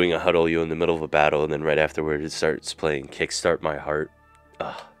 Imagine doing a huddle, you in the middle of a battle, and then right afterward it starts playing Kickstart My Heart.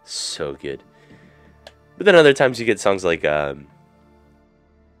 Oh, so good. But then other times you get songs like not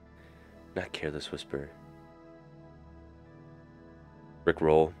Careless Whisper, Rick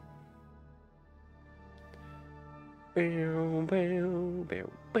Roll. Is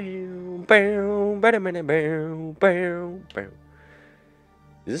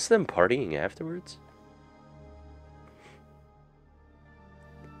this them partying afterwards?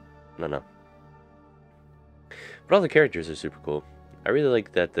 I don't know. But all the characters are super cool. I really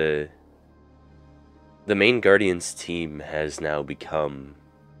like that the main Guardians team has now become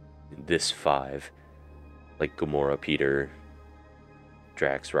this 5. Like Gamora, Peter,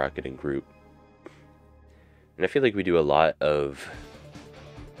 Drax, Rocket, and Groot. And I feel like we do a lot of...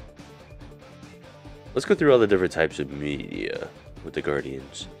 Let's go through all the different types of media with the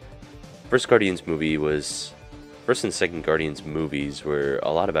Guardians. First and second Guardians movies were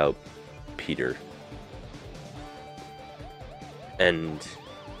a lot about Peter. And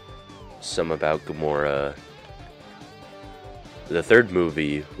some about Gamora. The third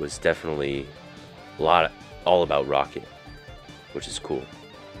movie was definitely all about Rocket, which is cool.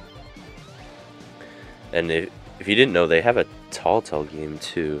 And if you didn't know, they have a Telltale game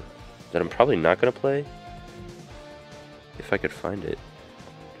too that I'm probably not going to play. If I could find it.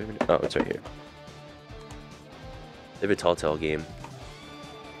 Oh, it's right here. They have a Telltale game.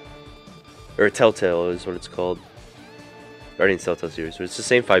 Or Telltale is what it's called. Guardians Telltale series. So it's the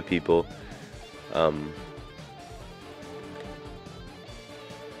same 5 people.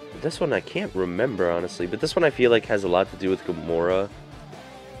 This one I can't remember, honestly. But this one I feel like has a lot to do with Gamora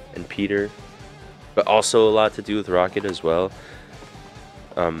and Peter. But also a lot to do with Rocket as well.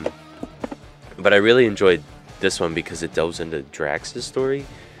 But I really enjoyed this one because it delves into Drax's story.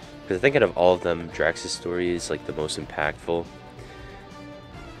 Because I think out of all of them, Drax's story is like the most impactful.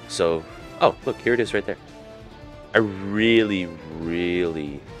 So, oh, look, here it is right there. I really,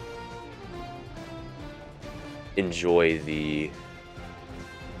 really enjoy the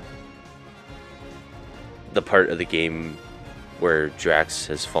part of the game where Drax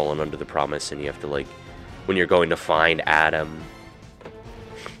has fallen under the promise and you have to, like, when you're going to find Adam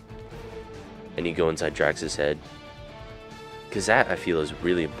and you go inside Drax's head. Because that, I feel, is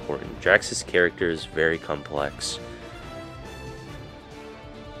really important. Drax's character is very complex,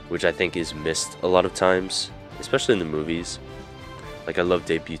 which I think is missed a lot of times, especially in the movies. Like, I love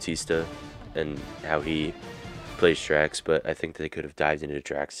Dave Bautista and how he plays Drax, but I think they could have dived into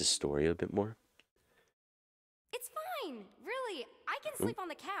Drax's story a bit more. It's fine, really. I can sleep on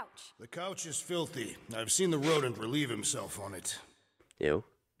the couch. The couch is filthy. I've seen the rodent relieve himself on it. Ew.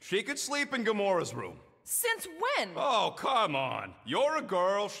 She could sleep in Gamora's room. Since when? Oh, come on. You're a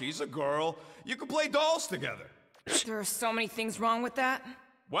girl, she's a girl. You can play dolls together. There are so many things wrong with that.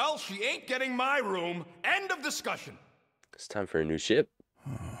 Well, she ain't getting my room. End of discussion. It's time for a new ship.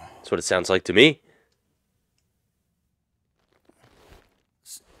 That's what it sounds like to me.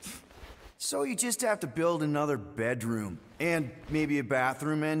 So you just have to build another bedroom, and maybe a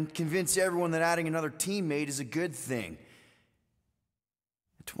bathroom, and convince everyone that adding another teammate is a good thing.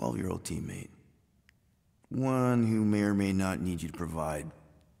 A 12-year-old teammate. One who may or may not need you to provide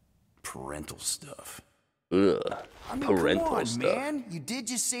parental stuff. Ugh. I mean, Parental come on, stuff. man. You did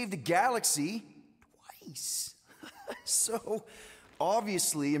just save the galaxy. Twice. So,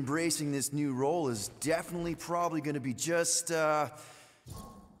 obviously, embracing this new role is definitely probably going to be just,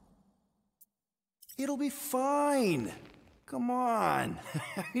 it'll be fine. Come on.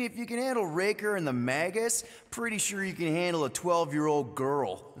 I mean, if you can handle Raker and the Magus, pretty sure you can handle a 12-year-old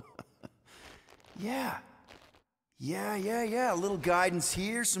girl. Yeah. Yeah. A little guidance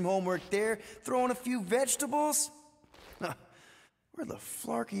here, some homework there, throw in a few vegetables. Where the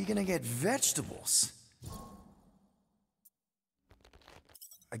flark are you gonna get vegetables?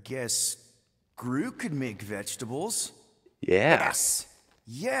 I guess Groot could make vegetables. Yeah.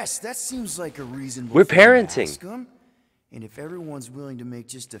 Yes, that seems like a reasonable We're thing to parenting. ask 'em. And if everyone's willing to make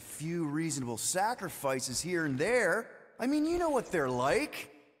just a few reasonable sacrifices here and there, I mean, you know what they're like.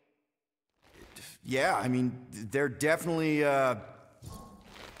 Yeah, I mean, they're definitely,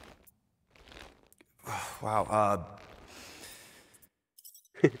 wow,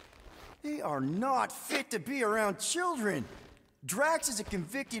 they are not fit to be around children. Drax is a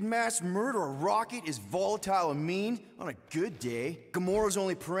convicted mass murderer. Rocket is volatile and mean on a good day. Gamora's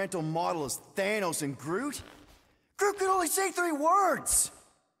only parental model is Thanos, and Groot? Groot could only say 3 words!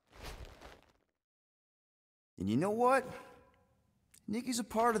 And you know what? Nikki's a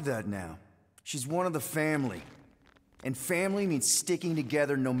part of that now. She's one of the family. And family means sticking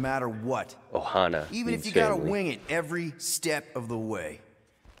together no matter what. Ohana. Even if you family. gotta wing it every step of the way.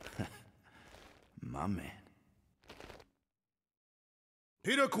 My man.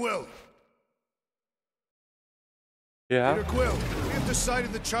 Peter Quill! Yeah? Peter Quill, we have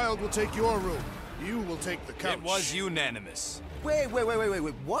decided the child will take your room. You will take the couch. It was unanimous. Wait,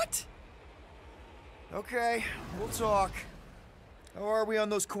 what? Okay, we'll talk. How are we on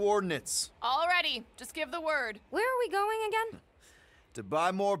those coordinates? Already, just give the word. Where are we going again? To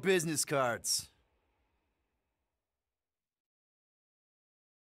buy more business cards.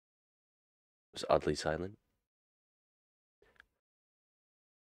 It was oddly silent.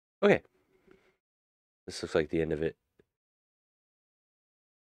 Okay. This looks like the end of it.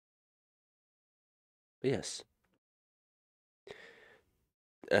 But yes.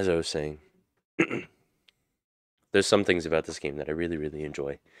 As I was saying, there's some things about this game that I really, really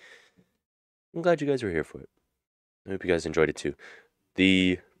enjoy. I'm glad you guys were here for it. I hope you guys enjoyed it too.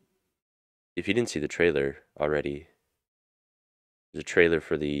 If you didn't see the trailer already, there's a trailer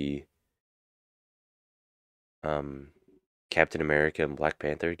for the Captain America and Black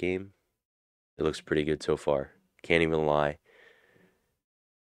Panther game. It looks pretty good so far. Can't even lie.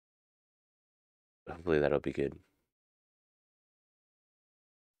 Hopefully that'll be good.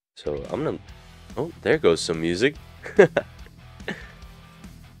 So I'm gonna... Oh, there goes some music. I'm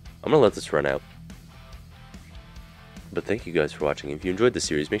gonna let this run out. But thank you guys for watching. If you enjoyed the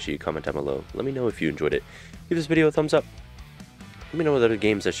series, make sure you comment down below. Let me know if you enjoyed it. Give this video a thumbs up. Let me know what other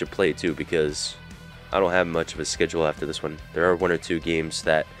games I should play too, because I don't have much of a schedule after this one. There are 1 or 2 games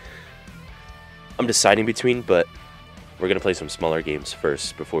that I'm deciding between, but we're gonna play some smaller games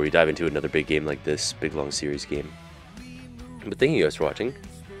first before we dive into another big game like this, big long series game. But thank you guys for watching,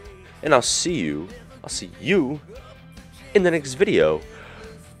 and I'll see you in the next video.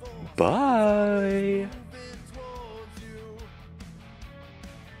 Bye.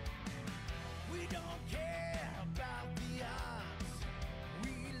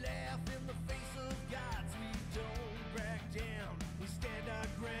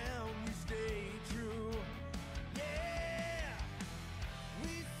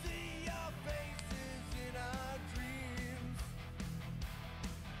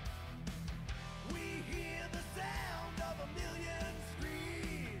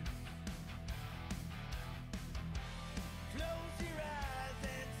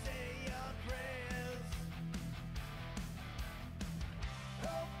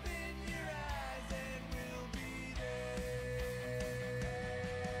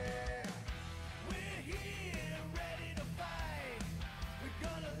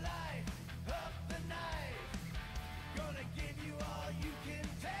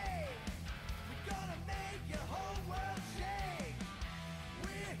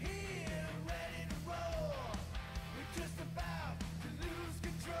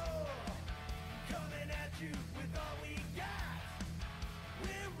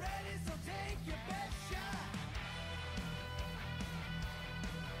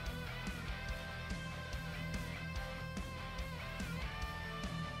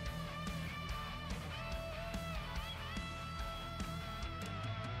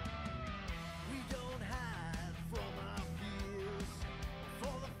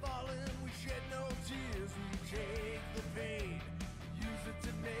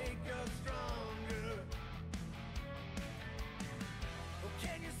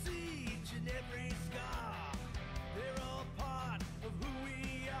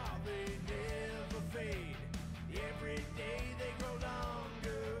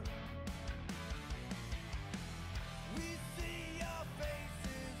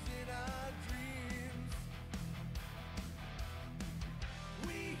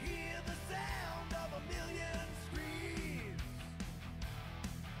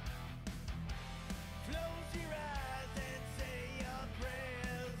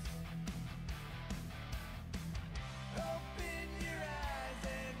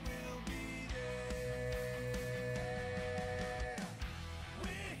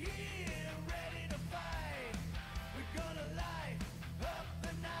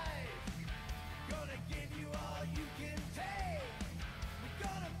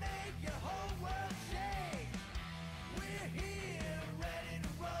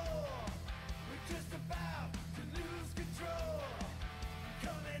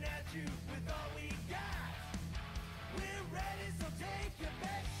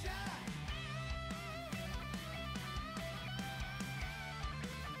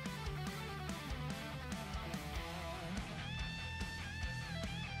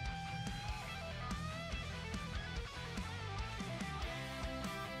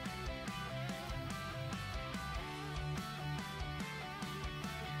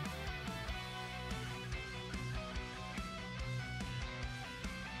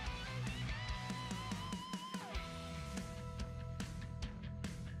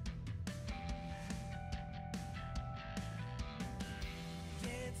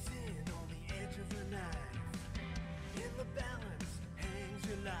 the knife. In the balance hangs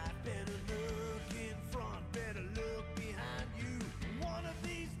your life. Better look in front, better look behind you. One of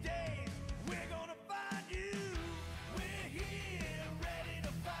these days, we're gonna find you. We're here, ready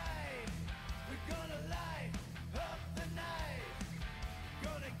to fight. We're gonna light up the night.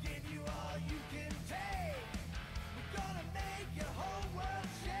 Gonna give you all you can take. We're gonna make your whole world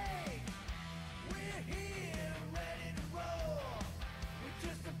shake. We're here, ready to roll. We're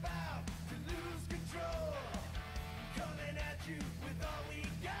just about to lose control. Coming at you with all we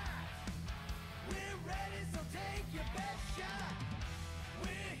got. We're ready, so take your best shot.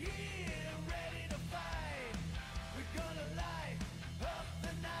 We're here, ready to fight. We're gonna light up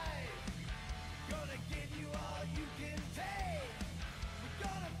the night. Gonna give you all you can take. We're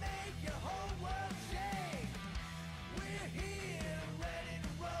gonna make your whole world shake. We're here, ready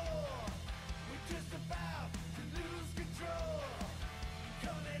to roll. We're just about to lose control.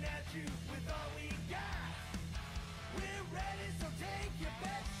 Coming at you with all we got. We're ready, so take your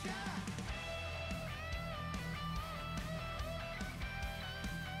best shot.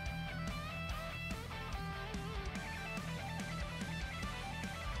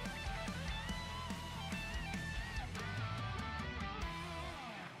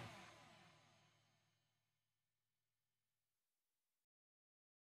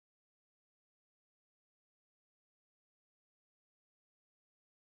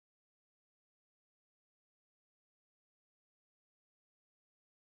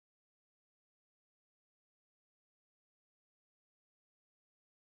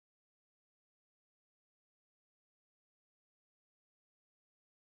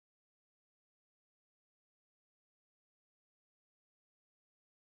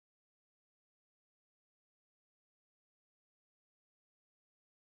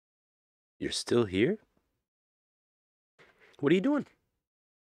 You're still here? What are you doing?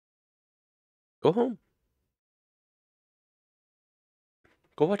 Go home.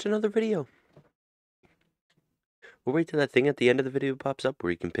 Go watch another video. We'll wait till that thing at the end of the video pops up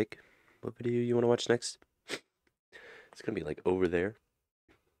where you can pick what video you want to watch next. It's going to be like over there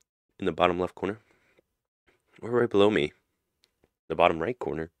in the bottom left corner. Or right below me, the bottom right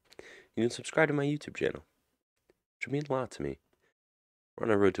corner. You can subscribe to my YouTube channel, which would mean a lot to me. We're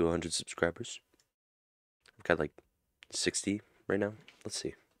on our road to 100 subscribers. I've got like 60 right now. Let's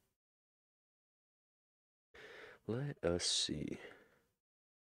see. Let us see.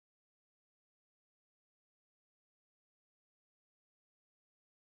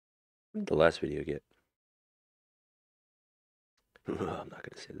 What did the last video get? I'm not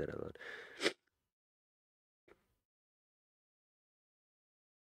going to say that out loud.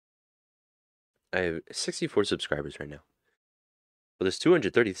 I have 64 subscribers right now. But there's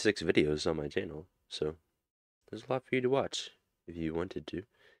 236 videos on my channel, so there's a lot for you to watch if you wanted to.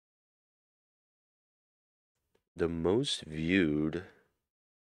 The most viewed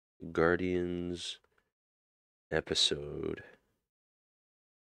Guardians episode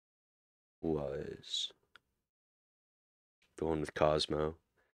was the one with Cosmo.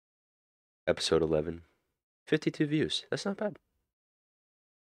 Episode 11. 52 views. That's not bad.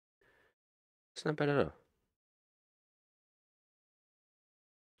 It's not bad at all.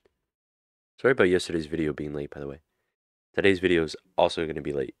 Sorry about yesterday's video being late, by the way. Today's video is also going to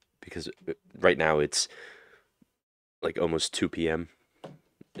be late because right now it's like almost 2 p.m.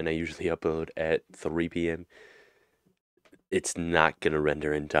 and I usually upload at 3 p.m. It's not going to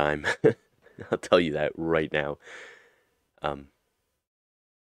render in time. I'll tell you that right now.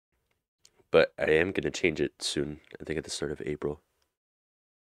 But I am going to change it soon. I think at the start of April.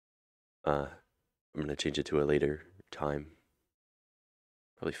 I'm going to change it to a later time.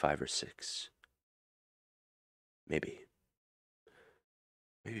 Probably 5 or 6. Maybe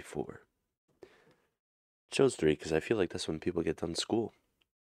 4. Chose 3 because I feel like that's when people get done school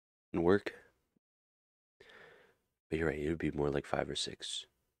and work. But you're right, it would be more like 5 or 6.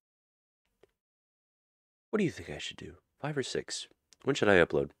 What do you think I should do? 5 or 6? When should I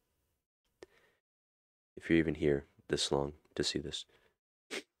upload? If you're even here this long to see this.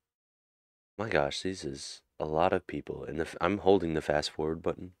 My gosh, this is a lot of people. And I'm holding the fast forward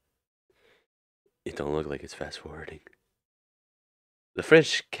button. It don't look like it's fast forwarding. The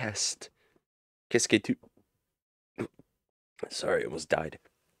French cast. Qu'est-ce que tu... Sorry, I almost died.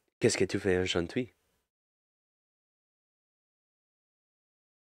 Qu'est-ce que tu fais aujourd'hui?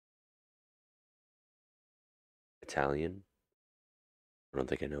 Italian? I don't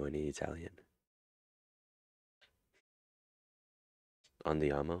think I know any Italian.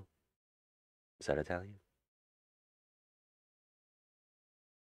 Andiamo? Is that Italian?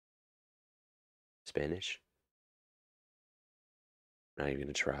 Spanish? I'm not even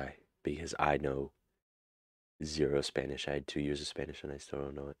gonna try. because I know zero Spanish. I had 2 years of Spanish and I still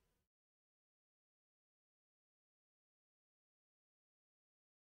don't know it.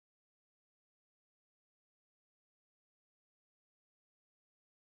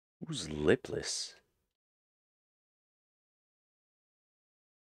 Who's lipless?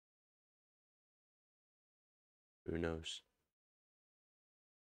 Who knows?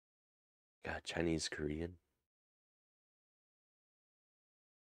 God, Chinese, Korean.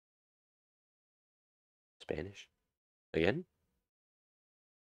 Spanish? Again?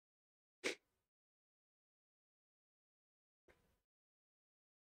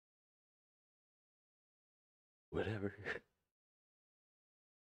 Whatever.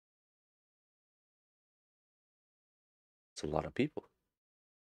 It's a lot of people.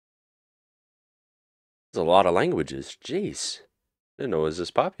 It's a lot of languages. Jeez. I didn't know it was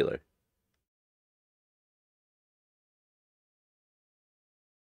this popular.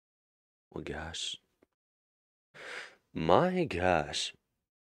 Well, gosh. My gosh.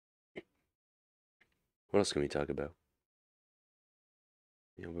 What else can we talk about?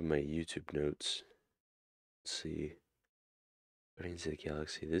 Let me open my YouTube notes. Let's see. Guardians of the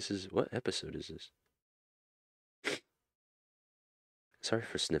Galaxy. This is... What episode is this? Sorry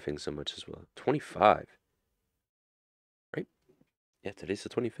for sniffing so much as well. 25. Right? Yeah, today's the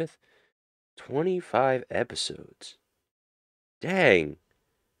 25th. 25 episodes. Dang.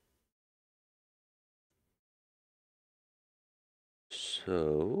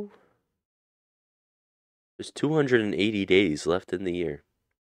 So... There's 280 days left in the year.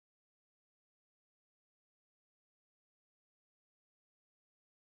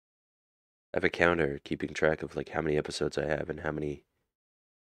 I have a counter keeping track of like how many episodes I have and how many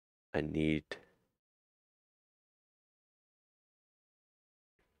I need.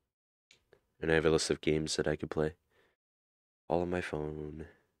 And I have a list of games that I could play. All on my phone.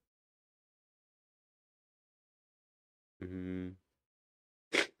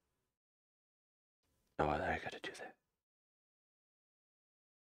 Oh, I gotta do that.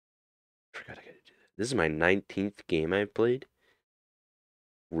 Forgot I gotta do that. This is my 19th game I've played.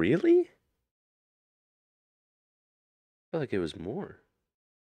 Really? I feel like it was more.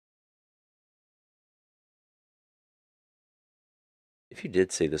 If you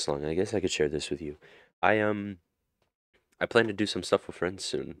did say this long, I guess I could share this with you. I plan to do some stuff with friends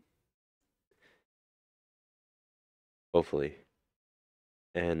soon. Hopefully.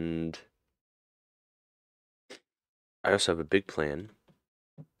 And I also have a big plan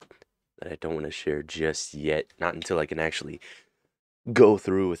that I don't want to share just yet. Not until I can actually go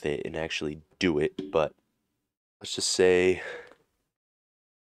through with it and actually do it. But let's just say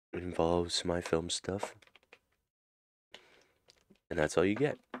it involves my film stuff. And that's all you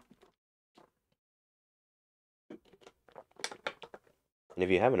get. And if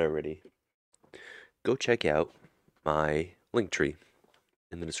you haven't already, go check out my link tree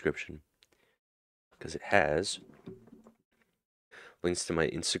in the description. Because it has links to my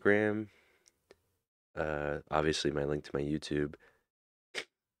Instagram, obviously my link to my YouTube.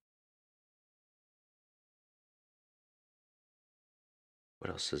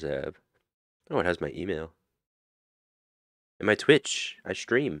 What else does it have? Oh, it has my email. And my Twitch. I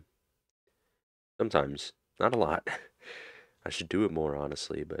stream. Sometimes. Not a lot. I should do it more,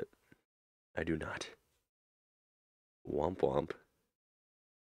 honestly, but I do not. Womp womp.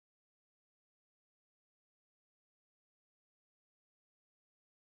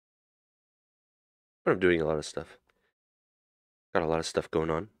 But I'm doing a lot of stuff. Got a lot of stuff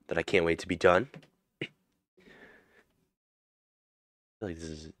going on that I can't wait to be done. I feel like this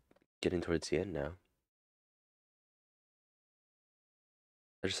is getting towards the end now.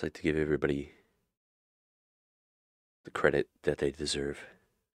 I just like to give everybody the credit that they deserve.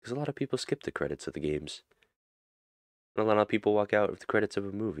 Because a lot of people skip the credits of the games. And a lot of people walk out with the credits of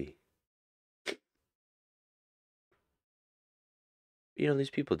a movie. You know, these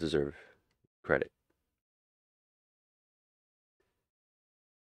people deserve credit.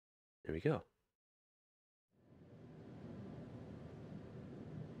 There we go.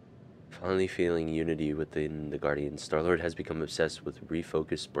 Finally feeling unity within the Guardians, Star-Lord has become obsessed with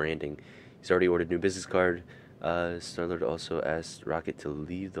refocused branding. He's already ordered a new business card. Star-Lord also asked Rocket to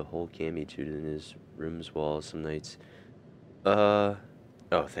leave the whole camitude in his room's walls some nights. Oh,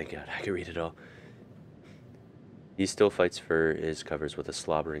 thank God, I can read it all. He still fights for his covers with a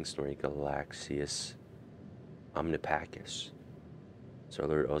slobbering, snoring Galaxius Omnipacus.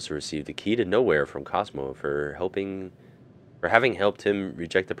 Star-Lord also received the key to nowhere from Cosmo for having helped him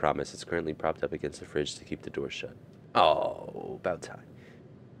reject the promise. It's currently propped up against the fridge to keep the door shut. Oh, about time.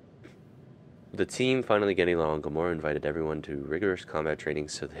 With the team finally getting along, Gamora invited everyone to rigorous combat training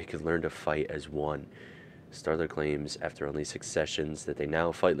so they could learn to fight as one. Star-Lord claims after only 6 sessions that they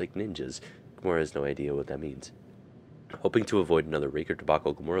now fight like ninjas. Gamora has no idea what that means. Hoping to avoid another Raker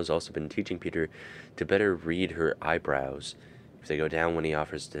debacle, Gamora's also been teaching Peter to better read her eyebrows. If they go down when he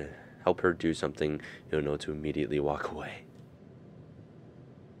offers to help her do something, he'll know to immediately walk away.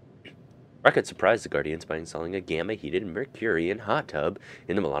 Rocket surprised the Guardians by installing a gamma-heated Mercurian hot tub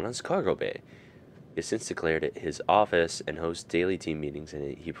in the Milano's cargo bay. He has since declared it his office and hosts daily team meetings in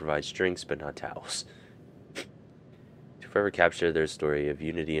it. He provides drinks, but not towels. To forever capture their story of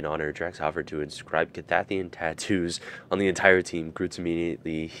unity and honor, Drax offered to inscribe Cathathian tattoos on the entire team. Groot's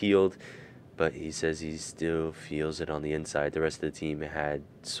immediately healed, but he says he still feels it on the inside. The rest of the team had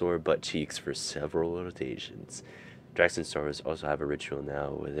sore butt cheeks for several rotations. Drax and Star Wars also have a ritual now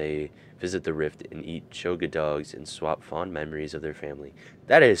where they visit the Rift and eat Choga dogs and swap fond memories of their family.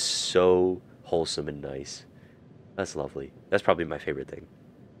 That is so wholesome and nice. That's lovely. That's probably my favorite thing.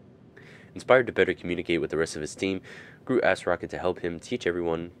 Inspired to better communicate with the rest of his team, Groot asked Rocket to help him teach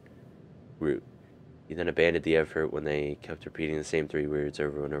everyone Groot. He then abandoned the effort when they kept repeating the same 3 words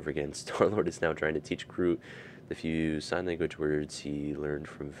over and over again. Star-Lord is now trying to teach Groot the few sign language words he learned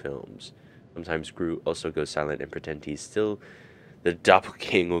from films. Sometimes Groot also goes silent and pretends he's still the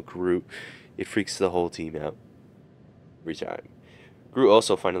doppelganger Groot. It freaks the whole team out every time. Groot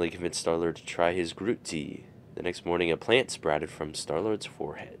also finally convinced Star-Lord to try his Groot tea. The next morning, a plant sprouted from Star-Lord's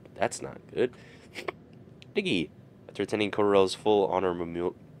forehead. That's not good. Diggy. After attending Kotarel's full honor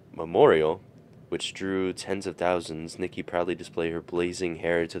memorial, which drew tens of thousands, Nikki proudly displayed her blazing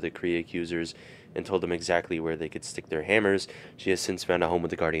hair to the Kree accusers and told them exactly where they could stick their hammers. She has since found a home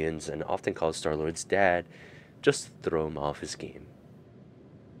with the Guardians and often calls Star-Lord's dad just to throw him off his game.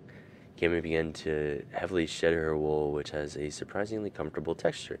 Gamma began to heavily shed her wool, which has a surprisingly comfortable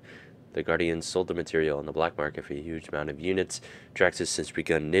texture. The Guardians sold the material on the black market for a huge amount of units. Drax has since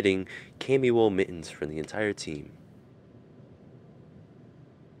begun knitting cami wool mittens for the entire team.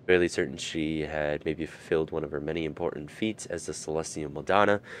 Fairly certain she had maybe fulfilled one of her many important feats as the Celestial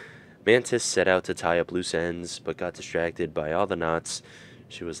Madonna, Mantis set out to tie up loose ends, but got distracted by all the knots.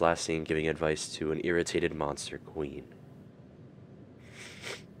 She was last seen giving advice to an irritated monster queen.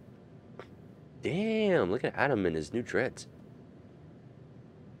 Damn, look at Adam and his new dreads.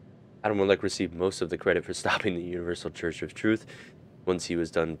 Adam would like receive most of the credit for stopping the Universal Church of Truth. Once he was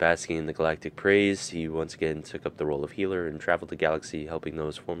done basking in the galactic praise, he once again took up the role of healer and traveled the galaxy, helping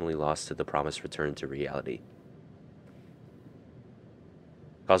those formerly lost to the promised return to reality.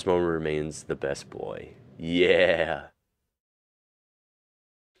 Cosmo remains the best boy. Yeah.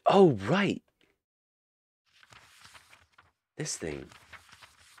 Oh, right. This thing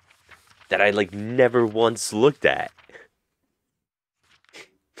that I, like, never once looked at.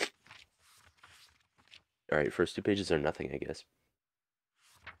 Alright, first 2 pages are nothing, I guess.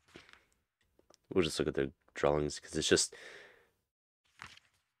 We'll just look at the drawings, because it's just...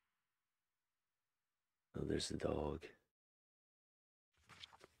 Oh, there's the dog.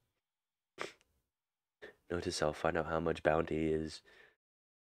 Notice I'll find out how much bounty is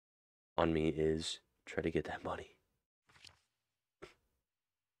on me is try to get that money.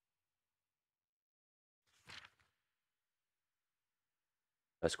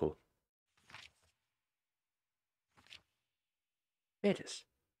 That's cool. Mantis.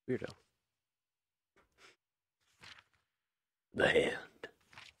 Weirdo. The hand.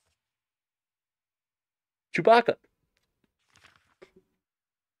 Chewbacca.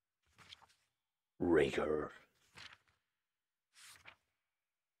 Raker.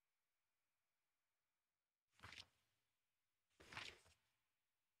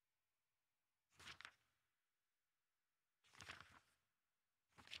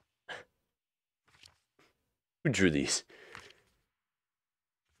 Who drew these?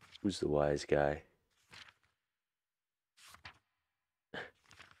 Who's the wise guy?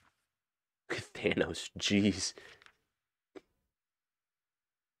 Look at Thanos, jeez.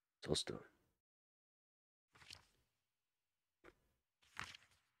 Soulstone.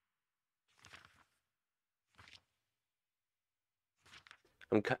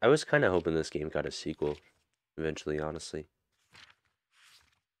 I was kind of hoping this game got a sequel eventually, honestly.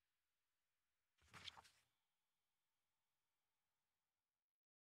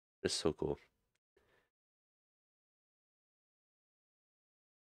 It's so cool.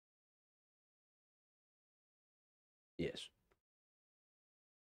 Yes.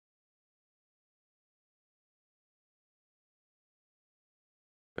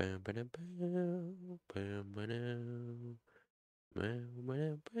 Bam, bam, bam, bam, bam.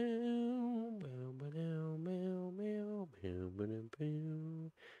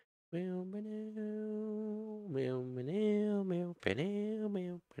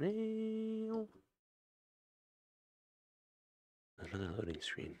 Another loading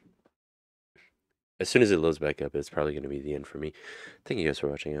screen. As soon as it loads back up, it's probably going to be the end for me. Thank you guys for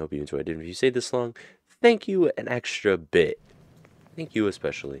watching. I hope you enjoyed it. If you stayed this long, thank you an extra bit. Thank you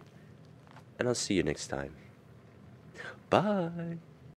especially. And I'll see you next time. Bye.